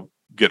to,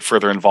 get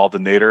further involved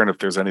in Nader. And if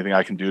there's anything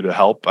I can do to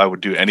help, I would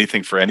do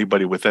anything for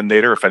anybody within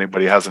Nader. If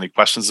anybody has any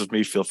questions of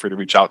me, feel free to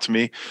reach out to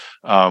me.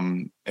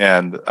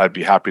 And I'd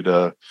be happy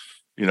to,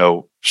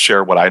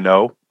 share what I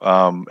know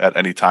at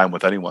any time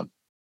with anyone.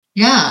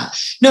 Yeah,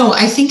 no,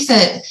 I think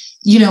that,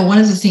 one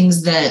of the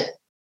things that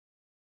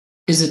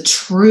is a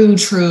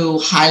true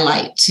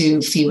highlight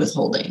to fee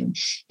withholding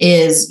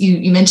is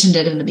you mentioned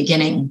it in the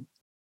beginning,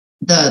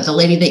 the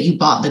lady that you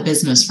bought the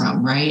business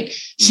from, right?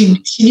 She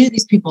knew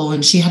these people,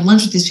 and she had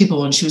lunch with these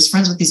people, and she was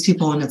friends with these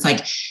people. And it's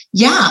like,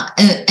 yeah.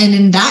 And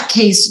in that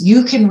case,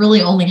 you can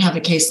really only have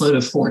a caseload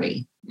of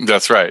 40.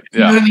 That's right. Yeah.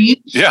 You know what I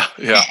mean? Yeah.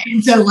 Yeah.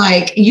 And so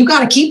like, you got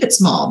to keep it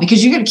small,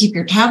 because you got to keep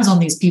your tabs on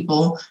these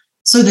people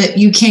so that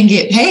you can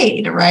get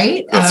paid.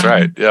 Right. That's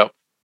right. Yeah.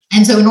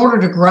 And so in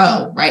order to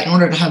grow, right, in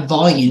order to have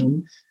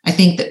volume, I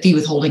think that fee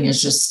withholding is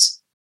just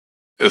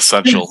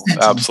essential.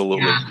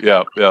 Absolutely.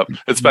 Yeah.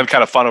 It's been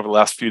kind of fun over the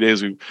last few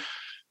days. We've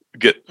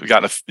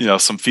gotten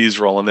some fees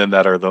rolling in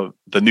that are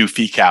the new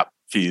fee cap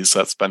fees.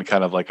 That's been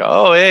kind of like,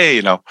 oh,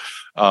 hey,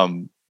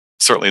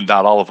 certainly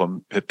not all of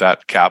them hit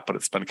that cap, but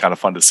it's been kind of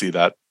fun to see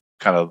that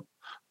kind of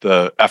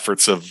the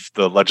efforts of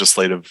the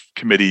legislative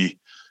committee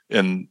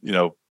in,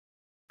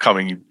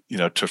 coming,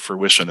 to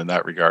fruition in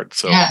that regard.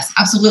 So yes,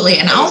 absolutely.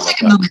 And I'll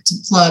take a moment to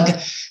plug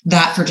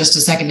that for just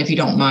a second, if you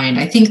don't mind.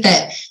 I think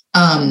that,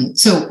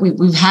 so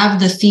we have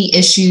the fee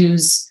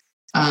issues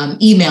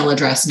email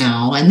address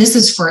now, and this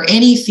is for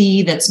any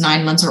fee that's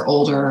 9 months or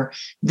older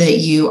that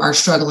you are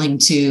struggling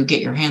to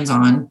get your hands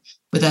on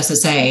with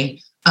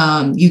SSA.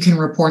 You can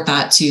report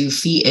that to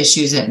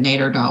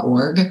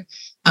feeissues@nader.org.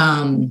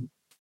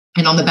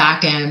 And on the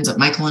back end,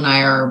 Michael and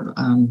I are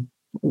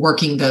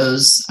working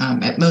those,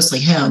 at mostly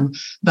him,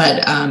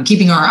 but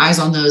keeping our eyes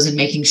on those and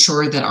making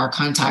sure that our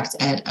contact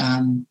at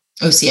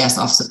OCS,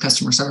 Office of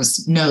Customer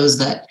Service, knows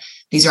that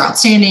these are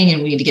outstanding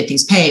and we need to get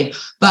these paid.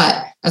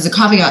 But as a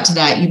caveat to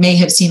that, you may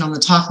have seen on the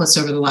talk list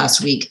over the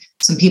last week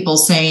some people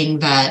saying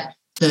that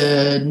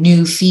the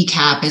new fee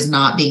cap is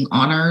not being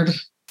honored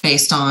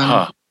based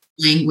on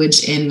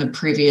language in the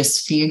previous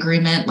fee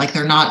agreement. Like,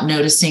 they're not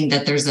noticing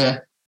that there's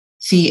a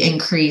fee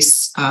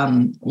increase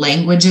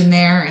language in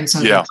there. And so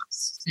they're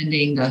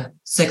sending the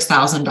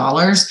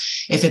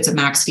 $6,000 if it's a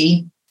max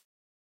fee.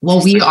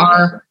 Well, we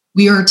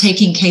are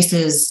taking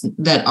cases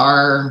that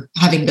are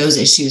having those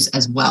issues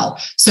as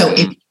well. So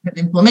if you have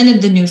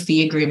implemented the new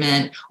fee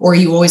agreement, or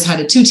you always had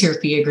a 2-tier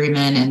fee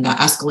agreement and the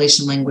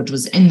escalation language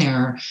was in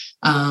there,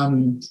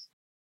 and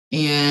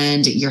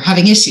you're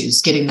having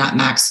issues getting that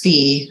max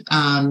fee,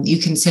 you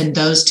can send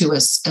those to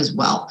us as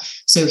well.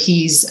 So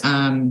he's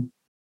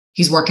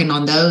working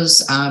on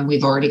those.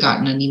 We've already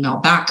gotten an email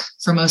back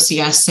from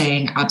OCS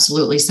saying,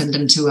 absolutely send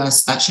them to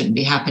us. That shouldn't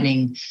be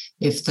happening.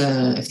 If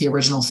the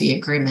original fee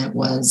agreement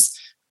was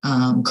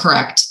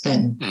correct,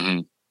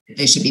 then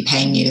they should be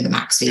paying you the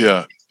max fee.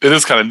 Yeah, it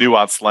is kind of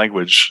nuanced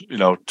language,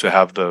 to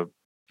have the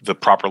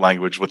proper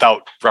language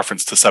without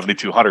reference to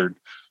 7,200.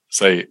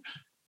 Say,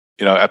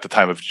 at the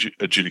time of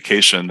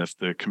adjudication, if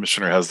the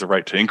commissioner has the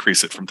right to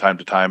increase it from time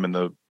to time, and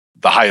the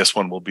highest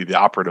one will be the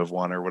operative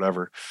one or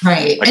whatever.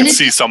 Right. I can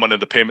see someone in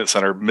the payment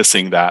center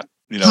missing that,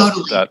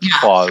 that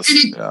clause.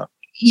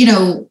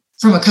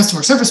 From a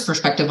customer service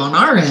perspective on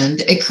our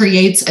end, it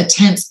creates a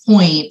tense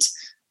point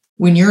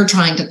when you're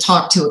trying to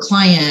talk to a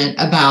client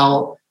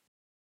about,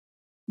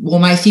 well,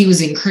 my fee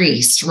was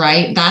increased,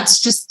 right? That's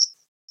just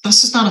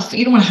not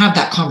you don't want to have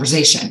that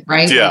conversation,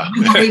 right? Yeah.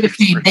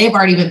 They've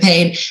already been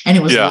paid, and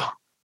it was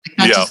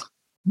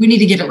we need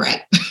to get it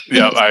right.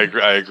 Yeah,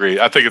 I agree.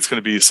 I think it's going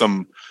to be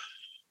some,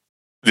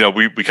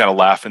 we kind of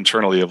laugh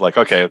internally of like,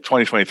 okay,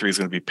 2023 is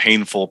going to be a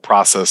painful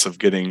process of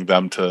getting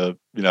them to,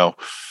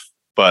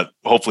 but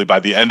hopefully by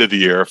the end of the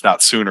year, if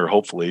not sooner,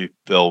 hopefully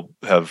they'll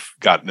have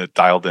gotten it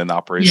dialed in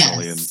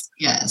operationally.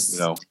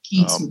 The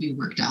kinks will be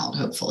worked out,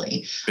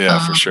 hopefully.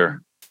 Yeah, for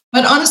sure.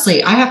 But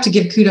honestly, I have to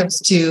give kudos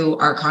to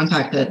our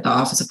contact at the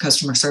Office of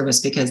Customer Service,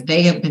 because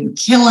they have been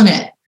killing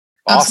it.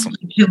 Awesome.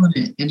 Absolutely killing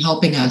it in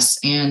helping us.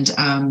 And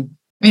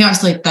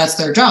obviously that's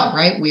their job,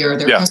 right? We are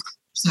their customers,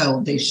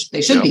 so they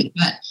should be.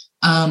 But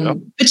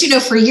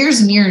for years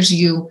and years,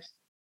 you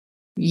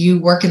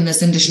work in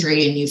this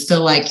industry and you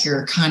feel like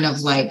you're kind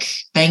of like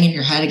banging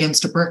your head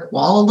against a brick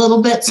wall a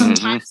little bit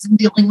sometimes in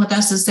dealing with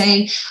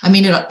SSA. I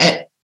mean,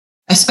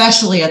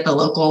 especially at the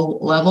local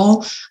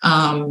level,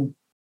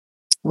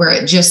 where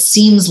it just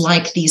seems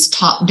like these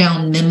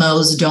top-down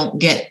memos don't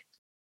get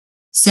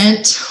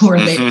sent, or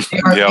they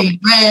aren't being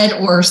read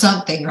or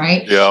something,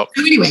 right? Yeah.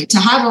 So anyway, to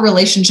have a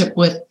relationship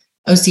with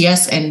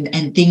OCS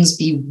and things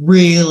be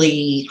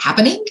really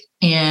happening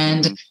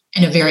and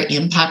in a very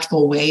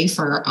impactful way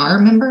for our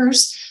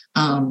members,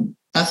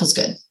 that feels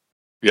good.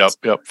 Yep,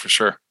 for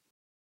sure.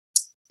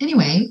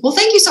 Anyway, well,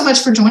 thank you so much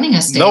for joining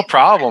us, Dave. No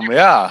problem.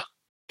 Yeah.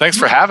 Thanks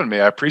for having me.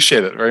 I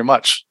appreciate it very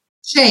much.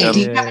 Shay, do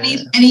you have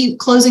any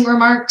closing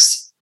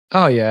remarks?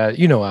 Oh, yeah.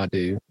 You know I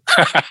do.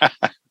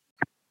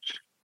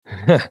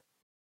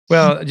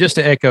 Well, just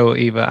to echo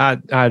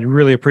Eva, I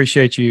really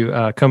appreciate you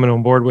coming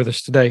on board with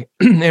us today,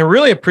 and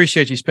really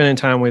appreciate you spending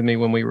time with me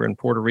when we were in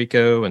Puerto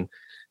Rico and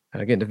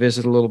getting to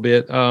visit a little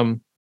bit.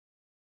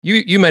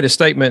 You made a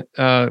statement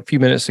a few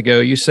minutes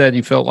ago. You said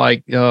you felt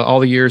like all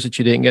the years that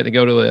you didn't get to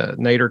go to the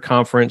NADER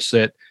conference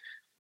that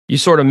you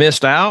sort of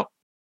missed out.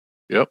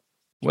 Yep.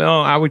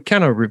 Well, I would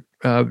kind of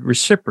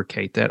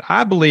reciprocate that.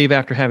 I believe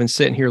after having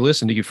sitting here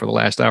listening to you for the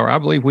last hour, I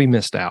believe we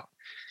missed out.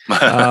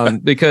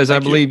 Because I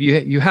believe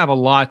you have a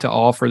lot to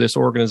offer this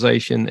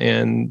organization,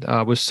 and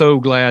was so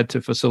glad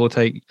to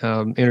facilitate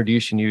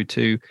introducing you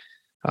to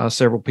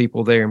several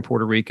people there in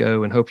Puerto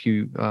Rico, and hope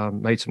you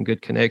made some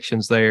good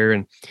connections there,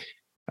 and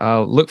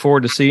look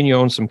forward to seeing you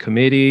on some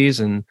committees,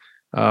 and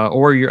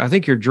I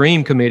think your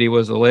dream committee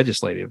was the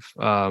legislative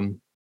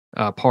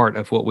part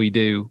of what we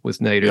do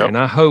with NADER. Yep. And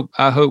I hope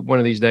one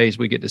of these days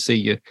we get to see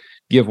you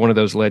give one of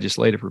those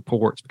legislative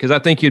reports, because I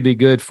think you'd be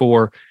good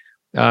for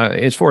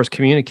as far as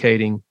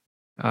communicating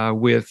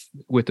with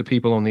the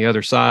people on the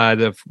other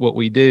side of what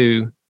we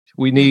do.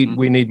 We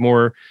need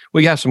more.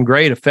 We have some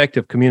great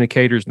effective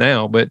communicators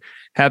now, but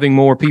having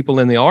more people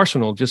in the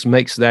arsenal just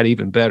makes that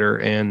even better.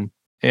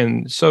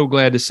 And so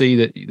glad to see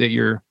that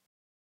you're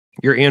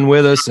in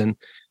with us and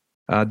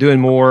doing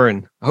more,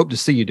 and I hope to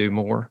see you do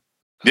more.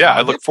 Yeah,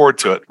 I look forward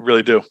to it.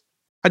 Really do.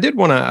 I did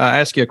want to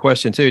ask you a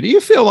question too. Do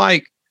you feel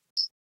like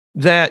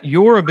that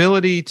your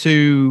ability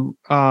to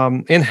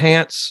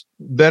enhance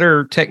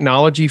better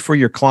technology for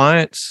your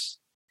clients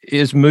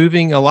is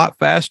moving a lot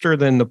faster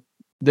than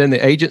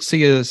the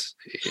agency is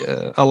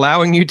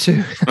allowing you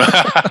to?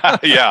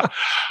 Yeah.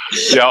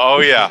 Oh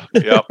yeah.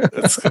 Yep.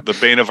 It's the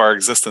bane of our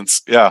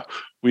existence. Yeah.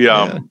 We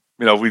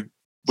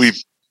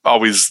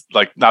always,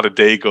 like, not a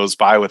day goes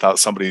by without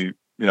somebody,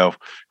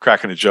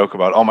 cracking a joke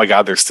about, oh my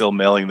God, they're still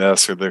mailing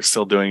this, or they're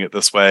still doing it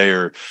this way,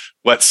 or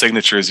wet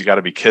signatures. You got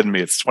to be kidding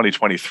me. It's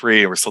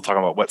 2023 and we're still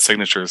talking about wet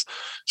signatures.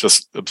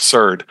 Just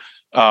absurd.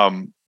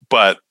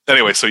 But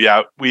anyway, so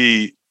yeah,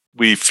 we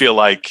feel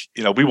like,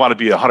 we want to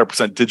be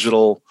 100%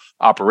 digital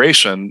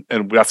operation,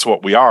 and that's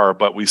what we are,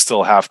 but we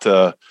still have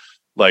to,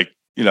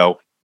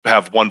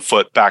 have one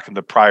foot back in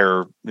the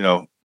prior,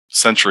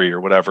 century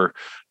or whatever,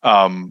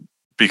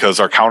 because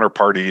our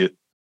counterparty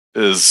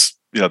is,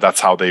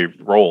 that's how they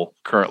roll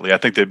currently. I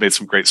think they've made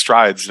some great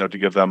strides, to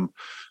give them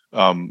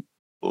a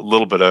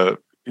little bit of,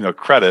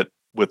 credit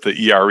with the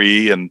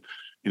ERE. And,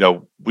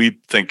 we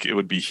think it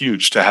would be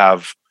huge to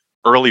have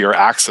earlier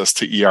access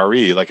to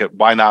ERE. Like,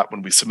 why not,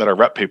 when we submit our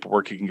rep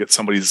paperwork, you can get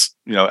somebody's,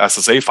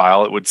 SSA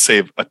file. It would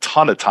save a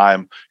ton of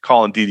time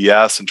calling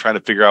DDS and trying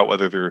to figure out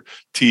whether they're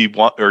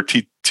T1 or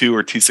T2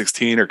 or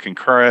T16 or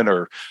concurrent,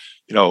 or,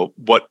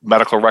 what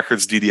medical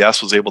records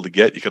DDS was able to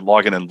get. You could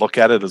log in and look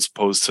at it, as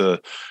opposed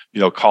to,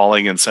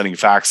 calling and sending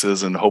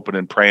faxes and hoping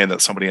and praying that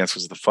somebody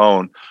answers the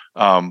phone.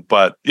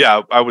 But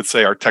yeah, I would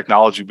say our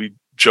technology, we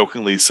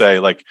jokingly say,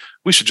 like,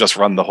 we should just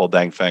run the whole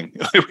dang thing.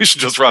 We should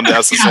just run the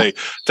SSA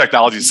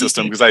technology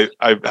system, because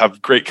I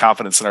have great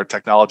confidence in our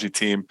technology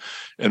team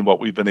and what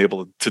we've been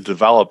able to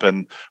develop.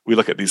 And we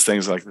look at these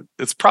things like,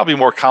 it's probably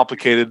more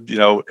complicated,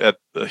 at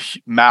a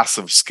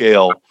massive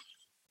scale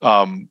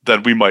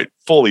than we might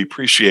fully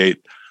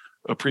appreciate.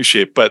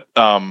 But,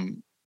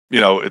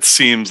 it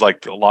seems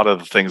like a lot of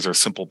the things are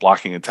simple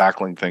blocking and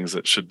tackling things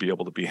that should be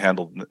able to be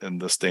handled in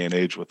this day and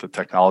age with the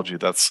technology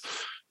that's,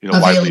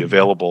 widely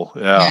available.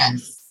 Yeah.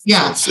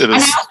 Yeah. So it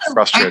is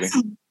frustrating.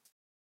 I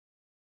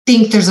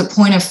think there's a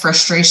point of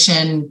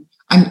frustration.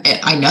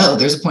 I know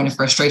there's a point of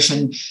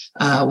frustration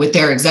with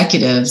their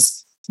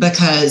executives,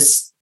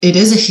 because it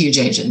is a huge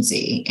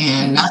agency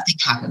and nothing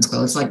happens.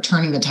 Well, it's like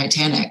turning the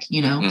Titanic,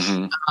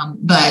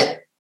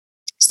 but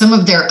some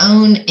of their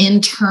own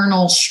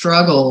internal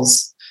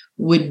struggles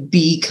would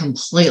be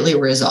completely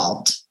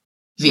resolved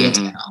via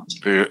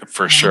technology.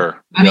 For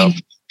sure. I mean,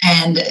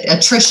 and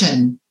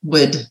attrition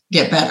would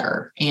get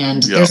better.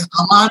 And there's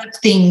a lot of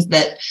things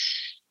that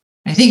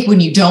I think when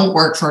you don't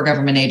work for a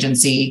government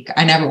agency,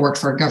 I never worked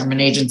for a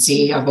government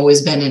agency. I've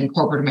always been in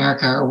corporate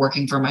America or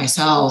working for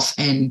myself.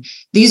 And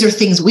these are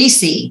things we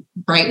see,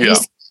 right? Yeah.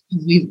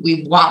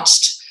 We've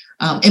watched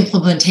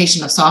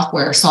implementation of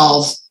software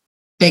solve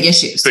big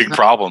issues. Big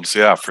problems.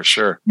 Yeah, for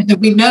sure.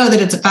 We know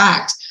that it's a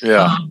fact.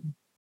 Yeah.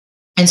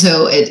 And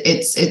so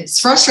it's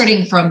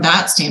frustrating from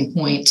that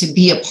standpoint to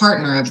be a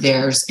partner of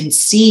theirs and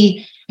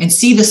see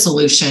the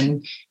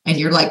solution, and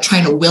you're like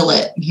trying to will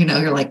it.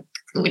 You're like,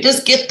 can we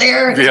just get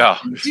there?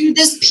 And do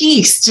this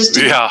piece.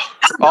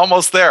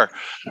 Almost there.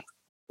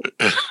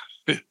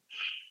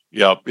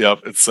 Yep.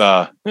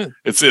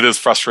 It is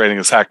frustrating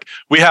as heck.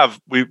 We have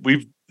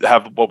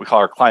what we call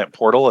our client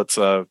portal. It's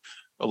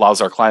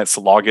allows our clients to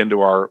log into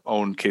our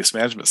own case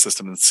management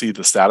system and see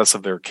the status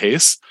of their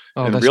case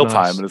in real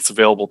time. And it's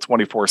available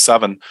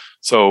 24/7.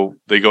 So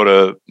they go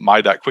to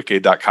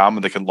my.quickaid.com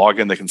and they can log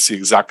in. They can see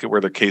exactly where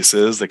their case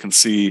is. They can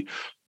see,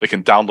 They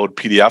can download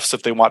PDFs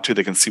if they want to.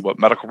 They can see what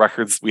medical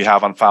records we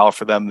have on file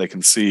for them. They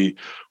can see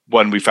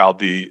when we filed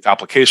the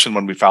application,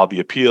 when we filed the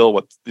appeal,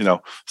 so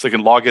they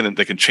can log in and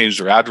they can change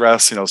their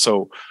address,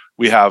 so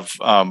we have,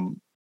 I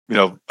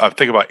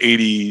think about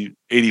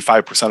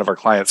 85% of our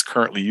clients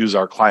currently use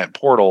our client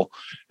portal.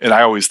 And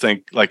I always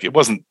think like it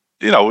wasn't,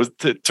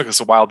 it took us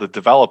a while to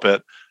develop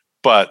it,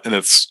 and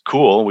it's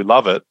cool. We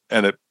love it.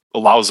 And it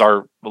allows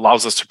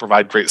us to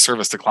provide great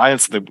service to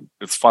clients.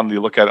 It's fun to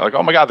look at it like,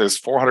 oh my God, there's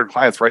 400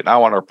 clients right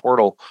now on our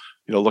portal,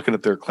 looking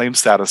at their claim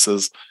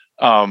statuses.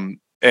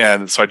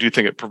 And so I do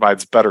think it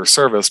provides better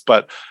service,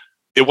 but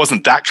it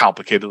wasn't that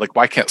complicated. Like,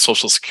 why can't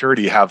Social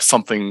Security have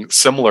something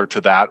similar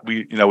to that?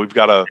 We've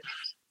got a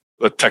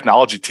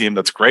technology team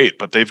that's great,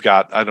 but they've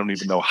got, I don't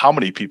even know how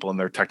many people in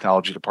their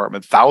technology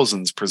department,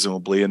 thousands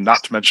presumably, and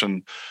not to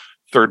mention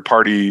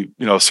third-party,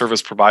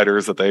 service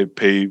providers that they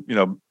pay,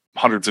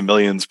 hundreds of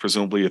millions,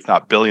 presumably, if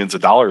not billions of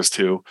dollars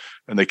to,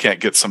 and they can't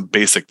get some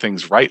basic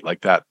things right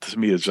like that. To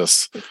me, is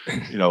just,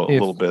 a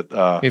little bit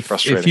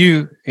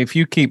frustrating. If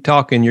you keep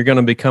talking, you're going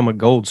to become a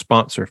gold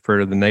sponsor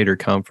for the Nader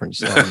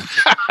conference.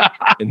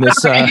 In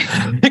this,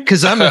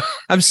 because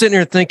I'm sitting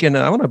here thinking,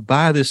 I want to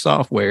buy this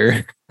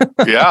software.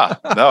 Yeah,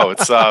 no,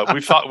 it's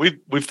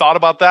we've thought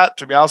about that.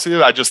 To be honest with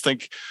you, I just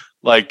think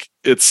like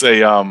it's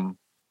a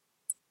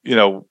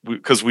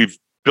because we've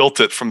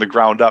built it from the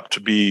ground up to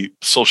be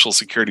Social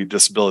Security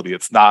disability.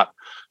 It's not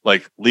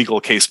like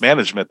legal case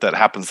management that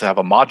happens to have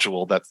a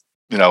module that,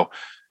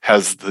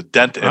 has the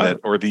dent in it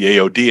or the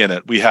AOD in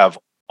it. We have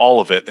all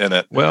of it in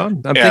it. Well,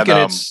 I'm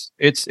thinking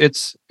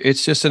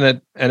it's just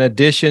an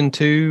addition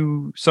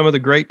to some of the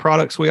great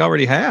products we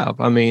already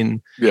have. I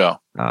mean,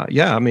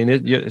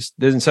 it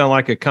doesn't sound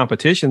like a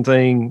competition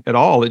thing at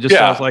all. It just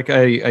sounds like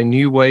a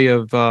new way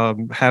of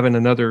having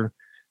another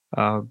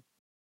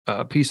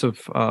piece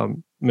of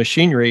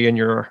machinery in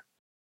your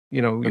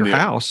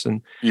house.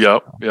 And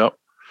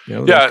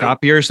there's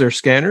copiers, there's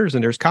scanners,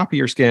 and there's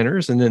copier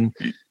scanners, and then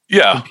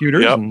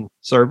computers and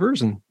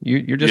servers, and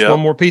you're just one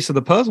more piece of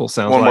the puzzle.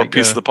 Sounds one like more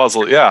piece of the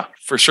puzzle. Yeah,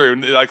 for sure.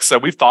 And like I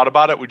said, we've thought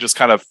about it. We just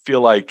kind of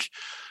feel like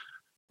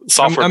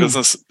software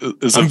business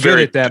is I'm good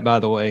at that, by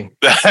the way.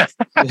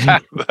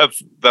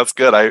 that's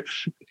good. I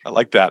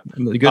like that.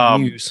 Good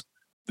news.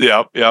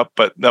 Yeah.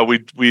 But no,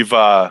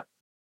 we'll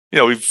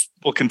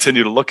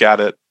continue to look at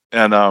it,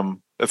 and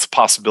it's a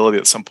possibility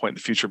at some point in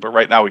the future. But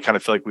right now, we kind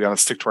of feel like we want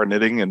to stick to our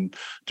knitting and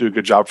do a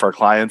good job for our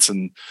clients,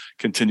 and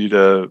continue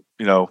to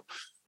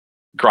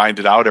grind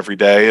it out every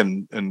day,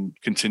 and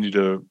continue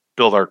to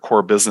build our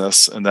core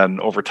business. And then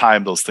over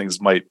time, those things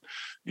might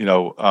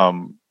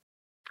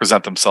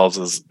present themselves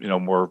as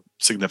more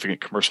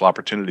significant commercial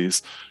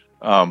opportunities.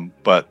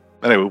 But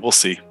anyway, we'll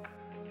see.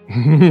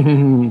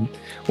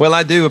 Well,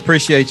 I do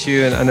appreciate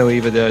you, and I know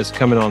Eva does,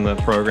 coming on the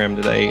program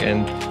today.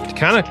 And to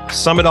kind of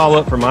sum it all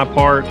up for my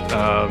part,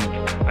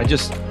 I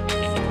just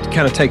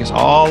kind of take us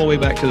all the way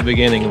back to the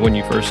beginning of when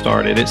you first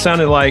started. It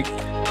sounded like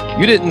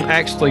you didn't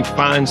actually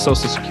find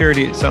Social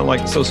Security. It sounded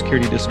like the Social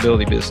Security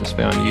disability business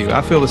found you.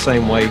 I feel the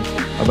same way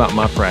about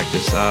my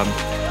practice.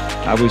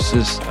 I was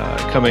just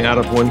coming out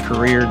of one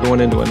career, going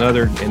into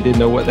another, and didn't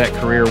know what that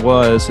career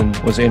was, and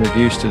was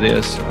introduced to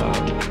this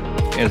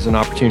as an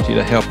opportunity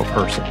to help a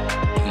person.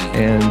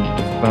 And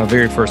my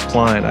very first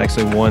client, I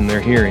actually won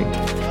their hearing.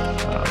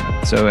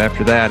 So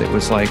after that, it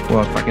was like,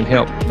 well, if I can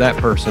help that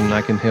person,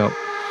 I can help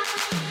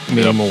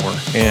me more.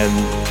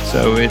 And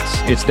so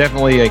it's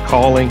definitely a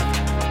calling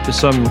to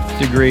some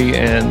degree,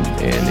 and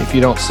if you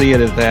don't see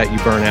it as that, you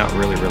burn out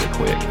really, really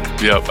quick.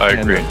 Yep, I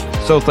agree.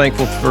 So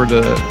thankful for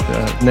the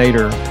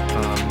Nader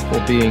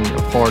for being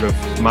a part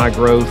of my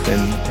growth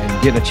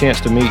and getting a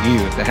chance to meet you.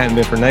 If it hadn't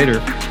been for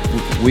Nader,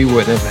 we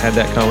wouldn't have had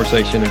that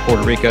conversation in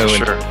Puerto Rico.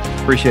 Sure.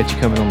 And appreciate you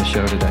coming on the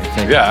show today.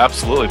 Thank you. Yeah,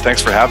 absolutely.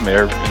 Thanks for having me.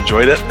 I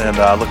enjoyed it, and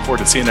look forward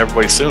to seeing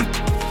everybody soon.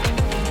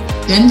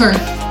 Denver.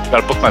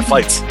 Got to book my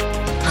flights.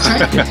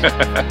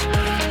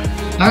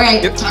 All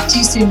right. Talk to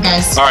you soon,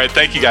 guys. All right.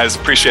 Thank you, guys.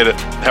 Appreciate it.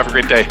 Have a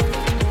great day.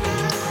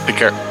 Take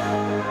care.